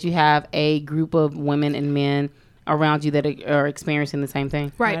knowing that you have a group of women and men around you that are experiencing the same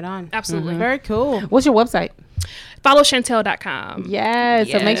thing. Right on. Absolutely. Very cool. What's your website? FollowChantel.com.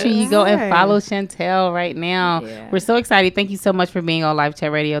 Yes. So make sure you go and follow Chantel right now. Yeah. We're so excited. Thank you so much for being on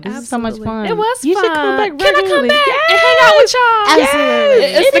LifeChat Radio. This is so much fun. It was you fun. Should come back Can I come back and hang out with y'all? Absolutely.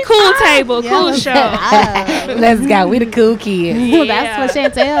 It's the cool table, cool show. Let's go. We the cool kids. Yeah. That's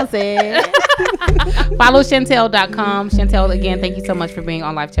what Chantel said. Follow Chantel.com. Chantel, again, thank you so much for being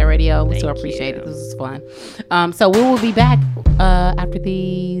on LifeChat Radio. We so appreciate it. This was fun. So we will be back after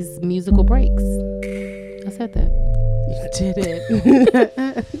these musical breaks. I said that. You did it.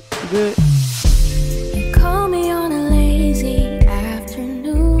 Good. You call me on a lazy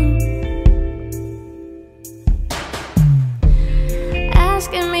afternoon,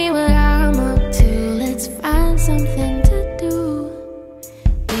 asking me what I'm up to. Let's find something to do.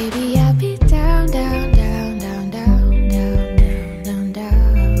 Baby, I'll be down, down, down, down, down, down, down, down,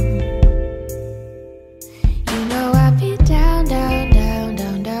 down. You know I'll be down, down, down,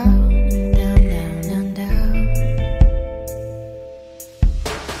 down, down.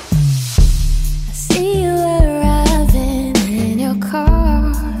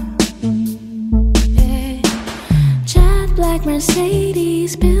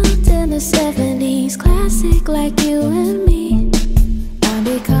 Mercedes built in the 70s, classic like you and me. I'll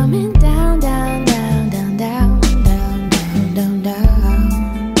be coming down, down, down, down, down, down, down, down,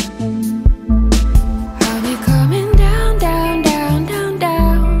 down. I'll be coming down, down, down, down,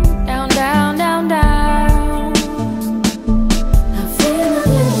 down, down, down, down, down. I feel a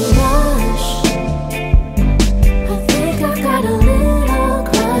little rush. I think I've got a little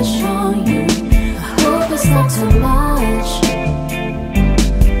crush on you. I hope it's not too much.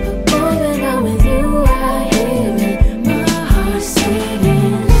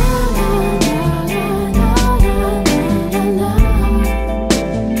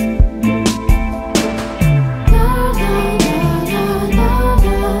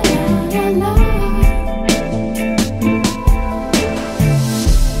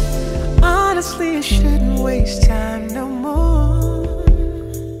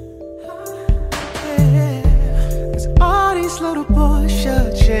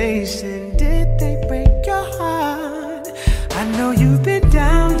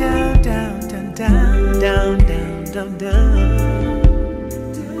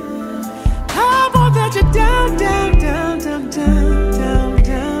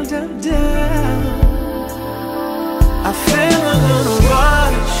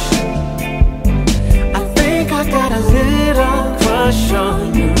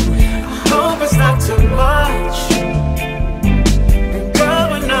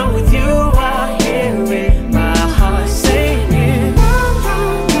 You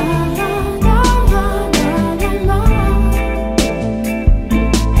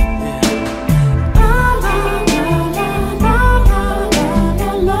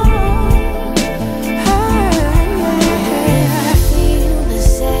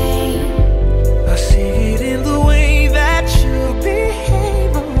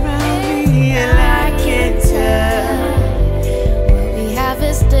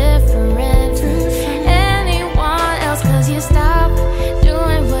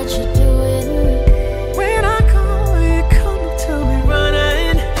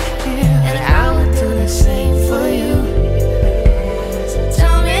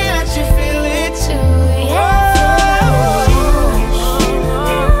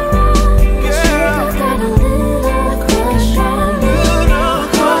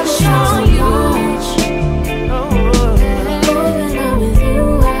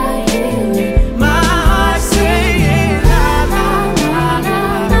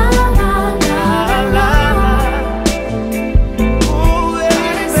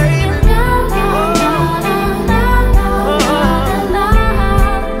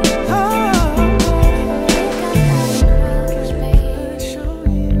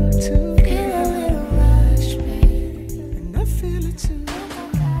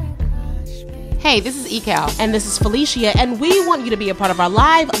Hey, this is Ecal. And this is Felicia, and we want you to be a part of our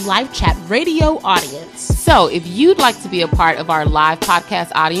live LifeChat radio audience. So, if you'd like to be a part of our live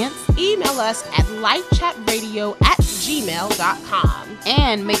podcast audience, email us at lifechatradio@gmail.com.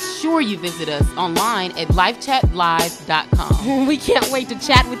 And make sure you visit us online at lifechatlive.com. We can't wait to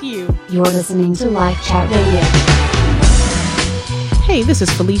chat with you. You're listening to LifeChat Radio. Hey, this is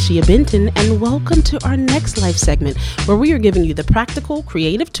Felicia Benton, and welcome to our next life segment, where we are giving you the practical,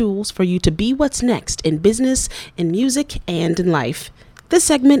 creative tools for you to be what's next in business, in music, and in life. This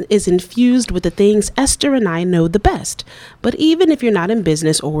segment is infused with the things Esther and I know the best. But even if you're not in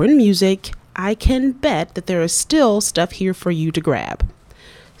business or in music, I can bet that there is still stuff here for you to grab.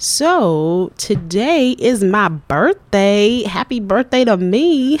 So, today is my birthday. Happy birthday to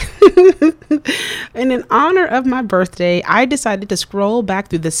me. And in honor of my birthday, I decided to scroll back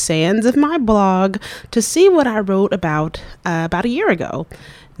through the sands of my blog to see what I wrote about a year ago.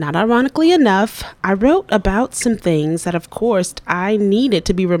 Not ironically enough, I wrote about some things that, of course, I needed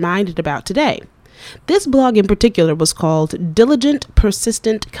to be reminded about today. This blog in particular was called Diligent,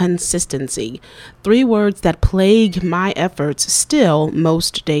 Persistent Consistency, 3 words that plague my efforts still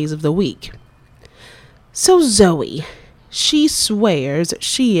most days of the week. So Zoe, she swears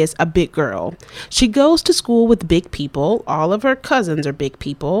she is a big girl. She goes to school with big people. All of her cousins are big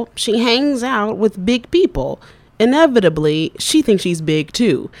people. She hangs out with big people. Inevitably, she thinks she's big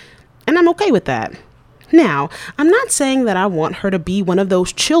too. And I'm okay with that. Now, I'm not saying that I want her to be one of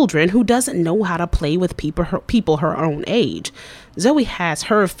those children who doesn't know how to play with people her own age. Zoe has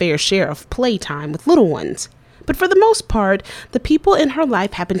her fair share of playtime with little ones. But for the most part, the people in her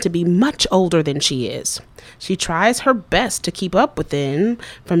life happen to be much older than she is. She tries her best to keep up with them,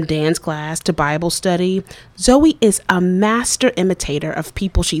 from dance class to Bible study. Zoe is a master imitator of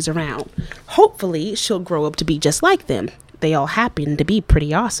people she's around. Hopefully, she'll grow up to be just like them. They all happen to be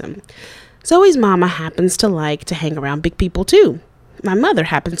pretty awesome. Zoe's mama happens to like to hang around big people too. My mother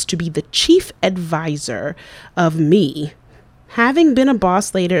happens to be the chief advisor of me. Having been a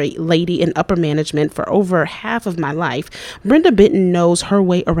boss lady in upper management for over half of my life, Brenda Benton knows her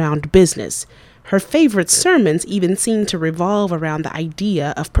way around business. Her favorite sermons even seem to revolve around the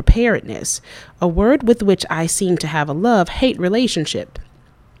idea of preparedness, a word with which I seem to have a love-hate relationship.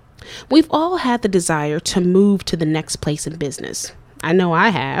 We've all had the desire to move to the next place in business. I know I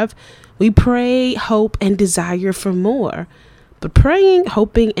have. We pray, hope, and desire for more. But praying,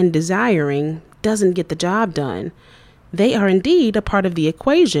 hoping, and desiring doesn't get the job done. They are indeed a part of the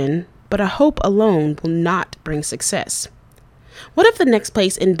equation, but a hope alone will not bring success. What if the next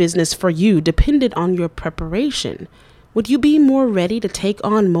place in business for you depended on your preparation? Would you be more ready to take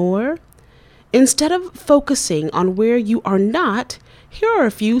on more? Instead of focusing on where you are not, here are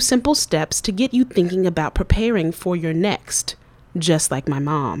a few simple steps to get you thinking about preparing for your next, just like my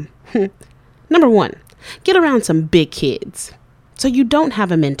mom. Number 1, get around some big kids. So you don't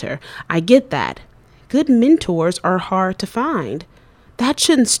have a mentor. I get that. Good mentors are hard to find. That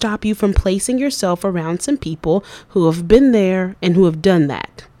shouldn't stop you from placing yourself around some people who have been there and who have done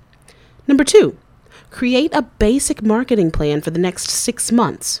that. Number 2, create a basic marketing plan for the next 6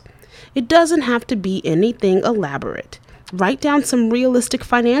 months. It doesn't have to be anything elaborate. Write down some realistic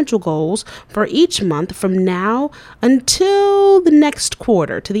financial goals for each month from now until the next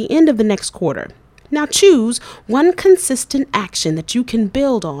quarter, to the end of the next quarter. Now choose one consistent action that you can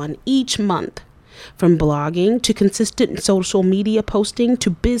build on each month. From blogging to consistent social media posting to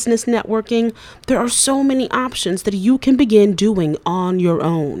business networking, there are so many options that you can begin doing on your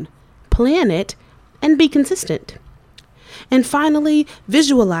own. Plan it and be consistent. And finally,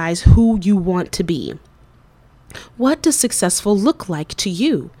 visualize who you want to be. What does successful look like to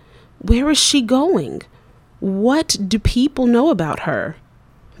you? Where is she going? What do people know about her?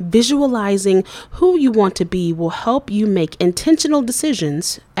 Visualizing who you want to be will help you make intentional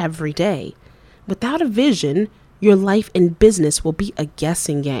decisions every day. Without a vision, your life and business will be a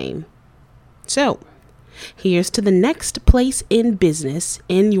guessing game. So, here's to the next place in business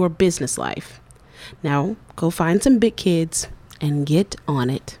in your business life. Now, go find some big kids and get on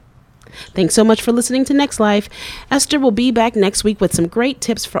it. Thanks so much for listening to Next Life. Esther will be back next week with some great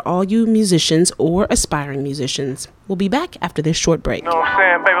tips for all you musicians or aspiring musicians. We'll be back after this short break. You know what I'm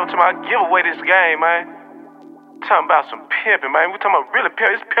saying, baby? I'm talking about give away this game, man. Talking about some pimping, man. We're talking about really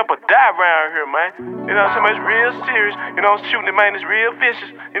pimp. It's pimp or die around here, man. You know what I'm saying? It's real serious. You know, shooting it, man, it's real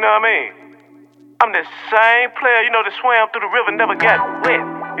vicious. You know what I mean? I'm the same player, you know, that swam through the river, never got wet.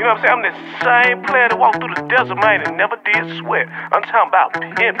 You know what I'm saying? I'm the same player that walked through the desert, man, and never did sweat. I'm talking about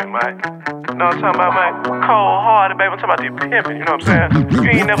pimping, man. You know what I'm talking about, man? Cold-hearted, baby. I'm talking about the pimping, you know what I'm saying? You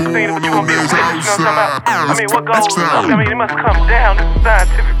ain't never seen it, but you gonna be a witness, you know what I'm talking about? I mean, what goes up, I mean, it must come down. This is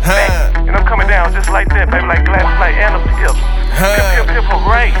scientific fact. And I'm coming down just like that, baby, like glasses, like Anna Pip. Pip,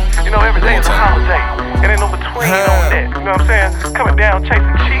 hooray. You know, every day is a holiday. And ain't no between on that, you know what I'm saying? Coming down,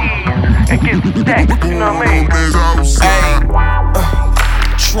 chasing cheese and getting stacked, you know what I mean?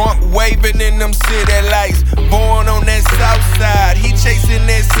 Trunk waving in them city lights. Born on that south side, he chasing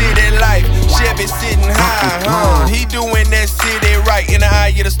that city life. Chevy sitting high, he doing that city right. In the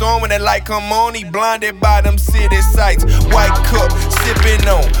eye of the storm, when that light come on, he blinded by them city sights. White cup, sipping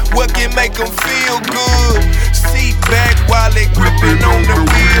on what can make him feel good. Seat back while it gripping on the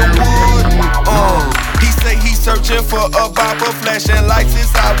real wood. He say he searching for a bopper. Flashing lights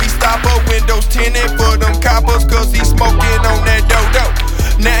is how we stop her. Windows tinted for them coppers, cause he smoking on that dodo.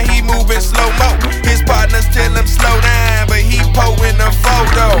 Now he moving slow-mo. His partners tell him slow down, but he poing a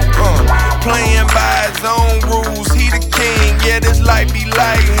photo. Playing by his own rules, he the king. Yeah, this life be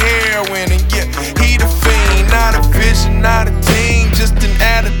like heroin, and yeah, he the fiend. Not a vision, not a team, just an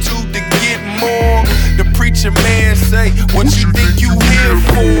attitude to get more. The preacher man say, what you think you here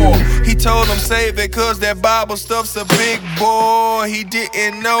for? He told him save it, cause that Bible stuff's a big boy. He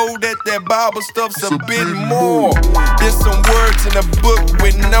didn't know that Bible stuff's a bit more. There's some words in the book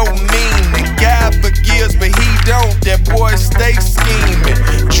with no meaning. God forgives, but he don't. That boy stay scheming,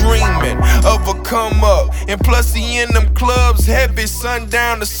 dreaming of a come up. And plus he in them clubs heavy,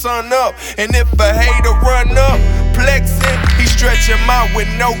 sundown to sun up. And if a hater run up, plexing, he stretch him out with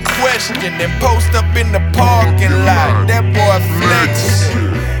no question. And post up in the parking lot. That boy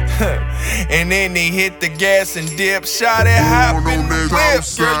flexing. And then he hit the gas and dip. Shot it, hop in the whip.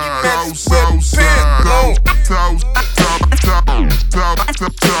 Girl, you mess with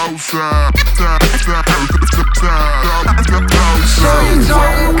So you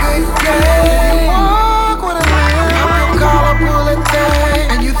talking good game. Walk with a limp. I'm your collar bullet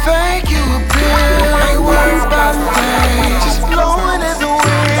thing. And you think you a pimp. Ain't worried about the thing. Just blowing in the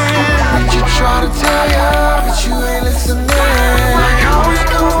wind. You try to tell ya, but you ain't listening. How we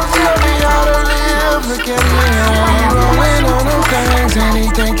gon' tell me how to live? Look at him, rolling on them things, and he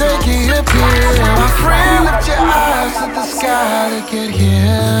think they get appeal. My friend, lift your eyes to the sky. Look at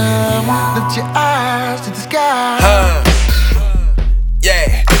him, lift your eyes to the sky.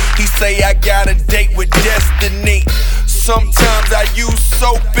 Yeah, he say I got a date with destiny. Sometimes I use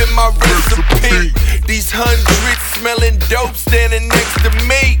soap in my recipe. These hundreds smelling dope standing next to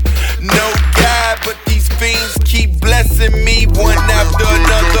me. No God, but these fiends keep blessing me one after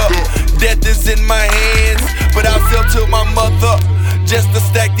another. Death is in my hands, but I'll sell to my mother just to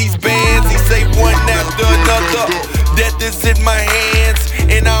stack these bands. He say one after another. Death is in my hands,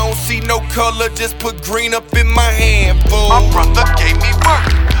 and I don't see no color. Just put green up in my hand, fool. My brother gave me work.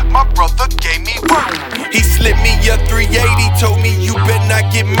 My brother gave me work. He slipped me a 380, told me you better not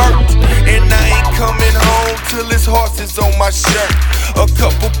get murked. And I ain't coming home till his horse is on my shirt. A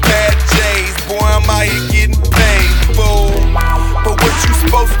couple bad J's, boy, I'm out here getting paid, fool. But what you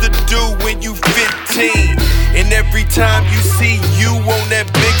supposed to do when you 15? And every time you see you on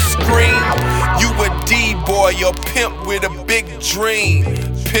that big screen, you a D-boy, a pimp with a big dream.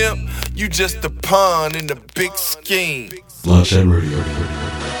 Pimp, you just a pawn in the big scheme. LifeChat Radio.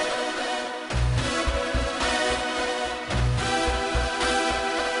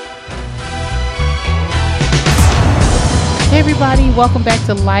 Hey everybody, welcome back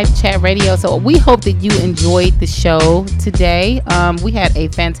to LifeChat Radio. So we hope that you enjoyed the show today. We had a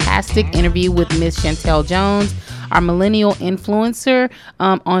fantastic interview with Miss Chantel Jones, our millennial influencer,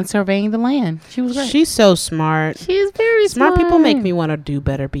 on surveying the land. She was great. She's so smart. She's very smart. Smart people make me want to do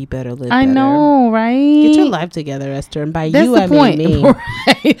better, be better, live better. I know, right? Get your life together, Esther. And by That's you, the I point. mean me.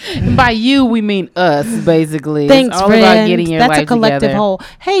 Right? And by you, we mean us, basically. Thanks, it's all friend. about getting your That's life a collective together. whole.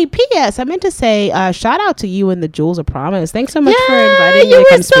 Hey, P.S. I meant to say, shout out to you and the Jewels of Promise. Thanks so much for inviting me to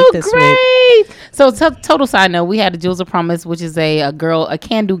come speak this week. So, total side note, we had the Jewels of Promise, which is a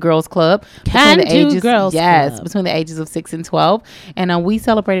Can-Do Girls Club. Can-Do Girls Club. Between the ages of 6 and 12. And we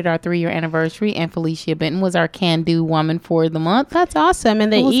celebrated our 3-year anniversary, and Felicia Benton was our Can-Do woman for the month. That's awesome.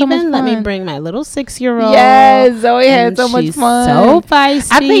 And they even let me bring my little 6-year-old. Yes, Zoe had so much she's fun. So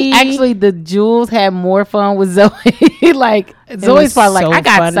feisty. I think actually the Jewels had more fun with Zoe. Like Zoe's probably like,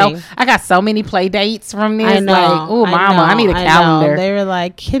 I got so many play dates from this. I know. Like, oh mama, I need a calendar. They were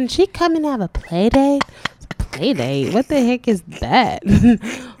like, can she come and have a play date? Play date? What the heck is that?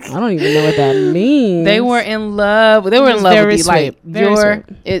 I don't even know what that means. They were in love. They were in love with you. Like Very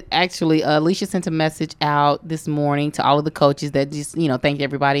actually, Alicia sent a message out this morning to all of the coaches that just thanked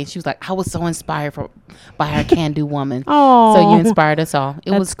everybody, and she was like, "I was so inspired by her can-do woman." Oh, so you inspired us all.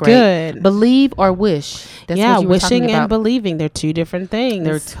 It was great. Good. Believe or wish. That's what you were wishing talking about. and believing, they're two different things.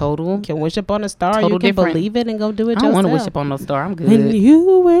 They're total. You can wish upon a star. Total You can different. believe it and go do it. I don't want to wish upon no star. I'm good. When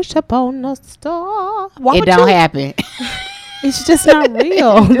you wish upon a star, it don't happen. It's just not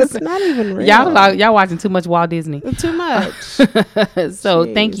real. It's not even real. Y'all watching too much Walt Disney. Too much.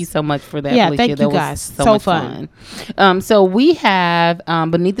 So thank you so much for that. Yeah, Alicia. thank that you was guys. So So much fun. So we have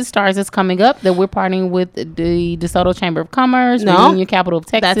Beneath the Stars that's coming up that we're partnering with the DeSoto Chamber of Commerce, Reunion Capital of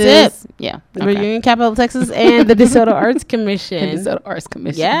Texas. That's it. Yeah. The Reunion Capital of Texas and the DeSoto Arts Commission. The DeSoto Arts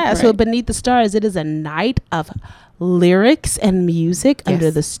Commission. Yeah. Right. So Beneath the Stars, it is a night of lyrics and music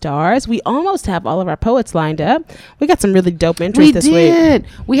under the stars. We almost have all of our poets lined up. We got some really dope entries this week.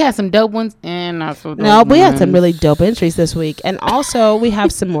 We had some dope ones and not so dope No, we had ones. some really dope entries this week. And also we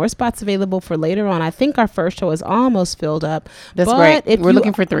have some more spots available for later on. I think our first show is almost filled up. That's great. We're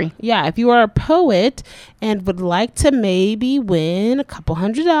looking for 3. Yeah, if you are a poet and would like to maybe win a couple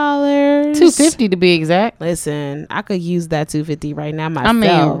 $100, $250 to be exact. Listen, I could use that $250 right now myself. I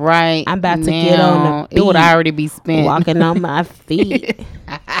mean, right. I'm about to now, get on the beat. It would already be spent. Walking on my feet.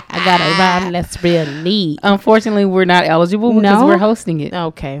 I got a rhyme that's real neat. Unfortunately, we're not eligible because we're hosting it.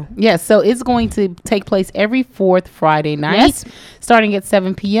 Okay. Yes, so it's going to take place every 4th Friday night, starting at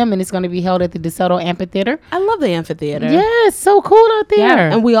 7 p.m. and it's going to be held at the DeSoto Amphitheater. I love the amphitheater. Yes, so cool out there.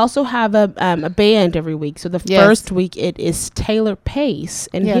 Yeah, and we also have a band every week. So the first week it is Taylor Pace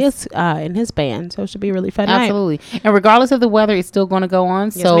and his band. So it should be a really fun night. Absolutely. And regardless of the weather, it's still going to go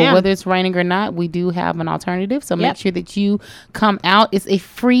on. Yes, so ma'am. whether it's raining or not, we do have an alternative. So make sure that you come out. It's a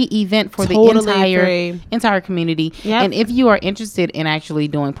free event for the entire community. Yep. And if you are interested in actually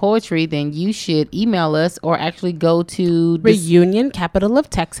doing poetry, then you should email us or actually go to Reunion Capital of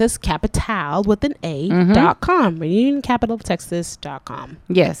Texas, capital with an A.com. ReunionCapitalofTexas.com.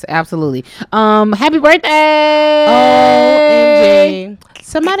 Yes, absolutely. Happy birthday!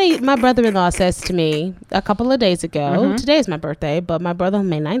 OMG. My brother-in-law says to me a couple of days ago, today is my birthday, but my brother,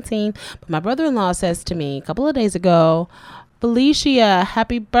 May 19th, but my brother-in-law says to me a couple of days ago, Felicia,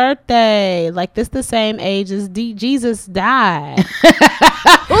 happy birthday. Like this the same age as Jesus died.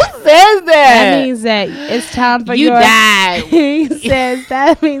 Who says that? That means that it's time for you died. He says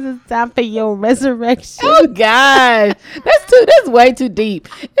that means it's time for your resurrection. Oh God. That's way too deep.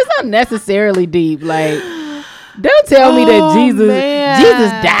 It's unnecessarily deep. Like don't tell me that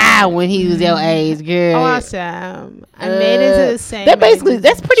Jesus died when he was your age, girl. Awesome. I made it to the same.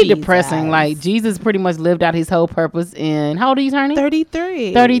 That's pretty depressing. Like Jesus pretty much lived out his whole purpose in how old are you turning?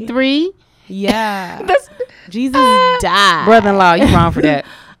 33. 33? Yeah. Jesus died. Brother-in-law, you wrong for that.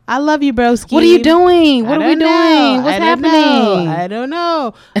 I love you, broski. What are you doing? What are we doing? What's happening? I don't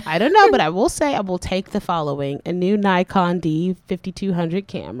know. But I will say I will take the following: a new Nikon D 5200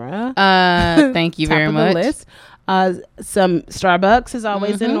 camera. Thank you very much. List. Some Starbucks is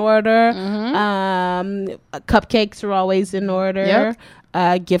always in order. Cupcakes are always in order.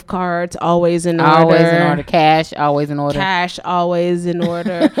 Yep. Gift cards always in order. Always in order. Cash always in order. Cash always in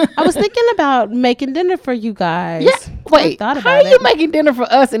order. I was thinking about making dinner for you guys. Yeah. Wait. How are you making dinner for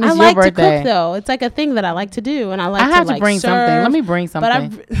us and it's your birthday? I like to cook though. It's like a thing that I like to do, and I have to bring serve, something. Let me bring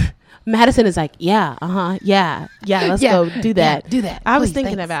something. But Madison is like, yeah. Let's go do that. Yeah, do that. I was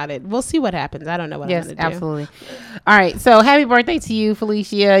thinking about it. We'll see what happens. I don't know what I'm going to do. Yes, absolutely. All right. So happy birthday to you,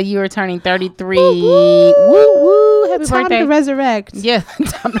 Felicia. You are turning 33. Woo woo. Happy birthday. Time to resurrect. Yeah.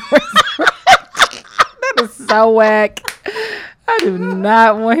 Time to resurrect. That is so whack. I do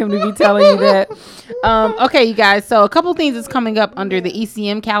not want him to be telling you that. Okay, you guys. So a couple things that's coming up under the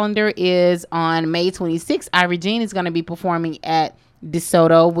ECM calendar is on May 26th. Ivory Jean is going to be performing at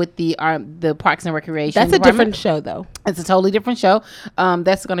DeSoto with the Parks and Recreation. That's a different show, though. It's a totally different show.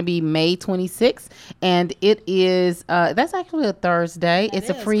 That's going to be May 26th, and it is. That's actually a Thursday. It's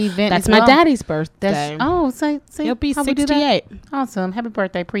a free event. That's my daddy's birthday. So he'll be 68. Awesome! Happy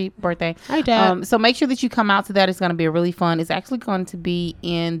birthday, pre-birthday. Hi, Dad. So make sure that you come out to that. It's going to be really fun. It's actually going to be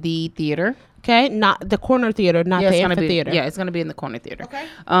in the theater. Okay, not the corner theater, not the amphitheater. It's going to be in the corner theater. Okay.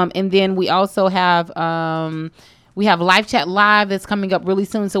 And then we also have We have LifeChat Live that's coming up really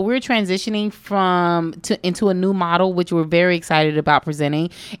soon. So we're transitioning into a new model, which we're very excited about presenting.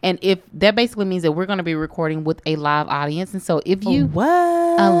 And if that basically means that we're going to be recording with a live audience. And so if you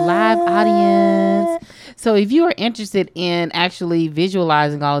a live audience. So if you are interested in actually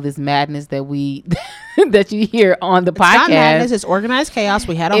visualizing all of this madness that we that you hear on the podcast, it's not madness, it's organized chaos.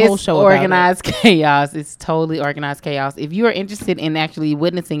 We had a whole show about organized chaos. It's totally organized chaos. If you are interested in actually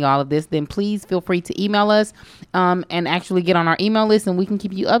witnessing all of this, then please feel free to email us and actually get on our email list, and we can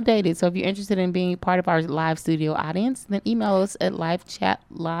keep you updated. So if you're interested in being part of our live studio audience, then email us at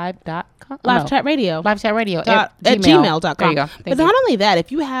lifechatlive.com. LifeChatRadio. LifeChatRadio at gmail.com. There you go. But not only that,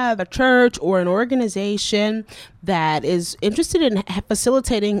 if you have a church or an organization that is interested in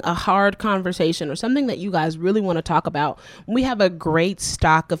facilitating a hard conversation or something that you guys really want to talk about, we have a great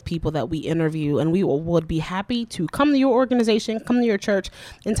stock of people that we interview, and we would be happy to come to your organization, come to your church,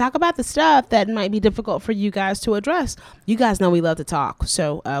 and talk about the stuff that might be difficult for you guys to address. You guys know we love to talk,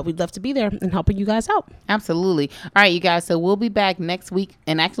 so we'd love to be there and helping you guys out. Absolutely. All right, you guys, so we'll be back next week,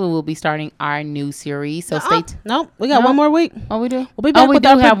 and actually we'll be starting our new series, so stay tuned. No, we got one more week. Oh, we do? We'll be back with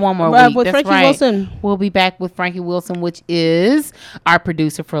have one more week. With That's Frankie Wilson. We'll be back with Frankie Wilson, which is our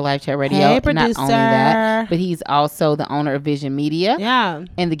producer for LifeChat Radio. Hey, producer. Not only that, but he's also the owner of Vision Media. Yeah.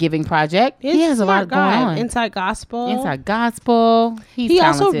 And the Giving Project. He has a lot going on. Inside Gospel. He's he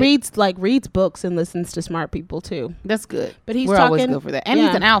talented. also reads books and listens to smart people too. That's good. But we're always good for that. And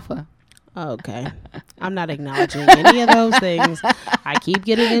he's an alpha. Okay. I'm not acknowledging any of those things. I keep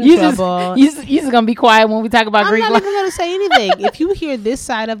getting in trouble. You're just going to be quiet when we talk about Greek life. I'm not even going to say anything. If you hear this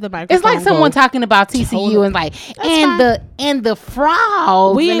side of the microphone, it's like someone talking about TCU and like, and the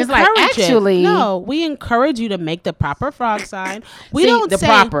frogs. We encourage we encourage you to make the proper frog sign. We the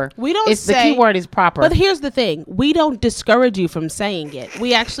keyword is proper. But here's the thing. We don't discourage you from saying it.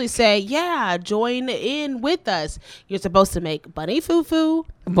 We actually say, yeah, join in with us. You're supposed to make bunny foo-foo.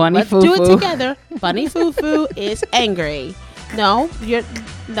 Let's do it together. Bunny foo-foo is angry. Now you're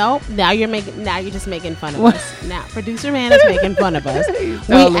just making fun of us. Now producer man is making fun of us.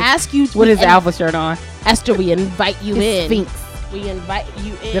 We ask you to with his alpha shirt on. Esther, we invite you in. Sphinx. We invite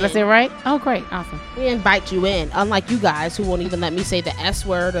you in. Did I say it right? Oh, great. Awesome. We invite you in. Unlike you guys who won't even let me say the S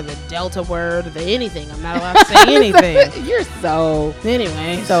word or the Delta word or the anything. I'm not allowed to say anything. You're so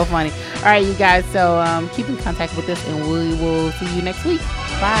funny. All right, you guys. So keep in contact with us, and we will see you next week.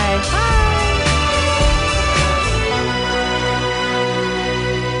 Bye.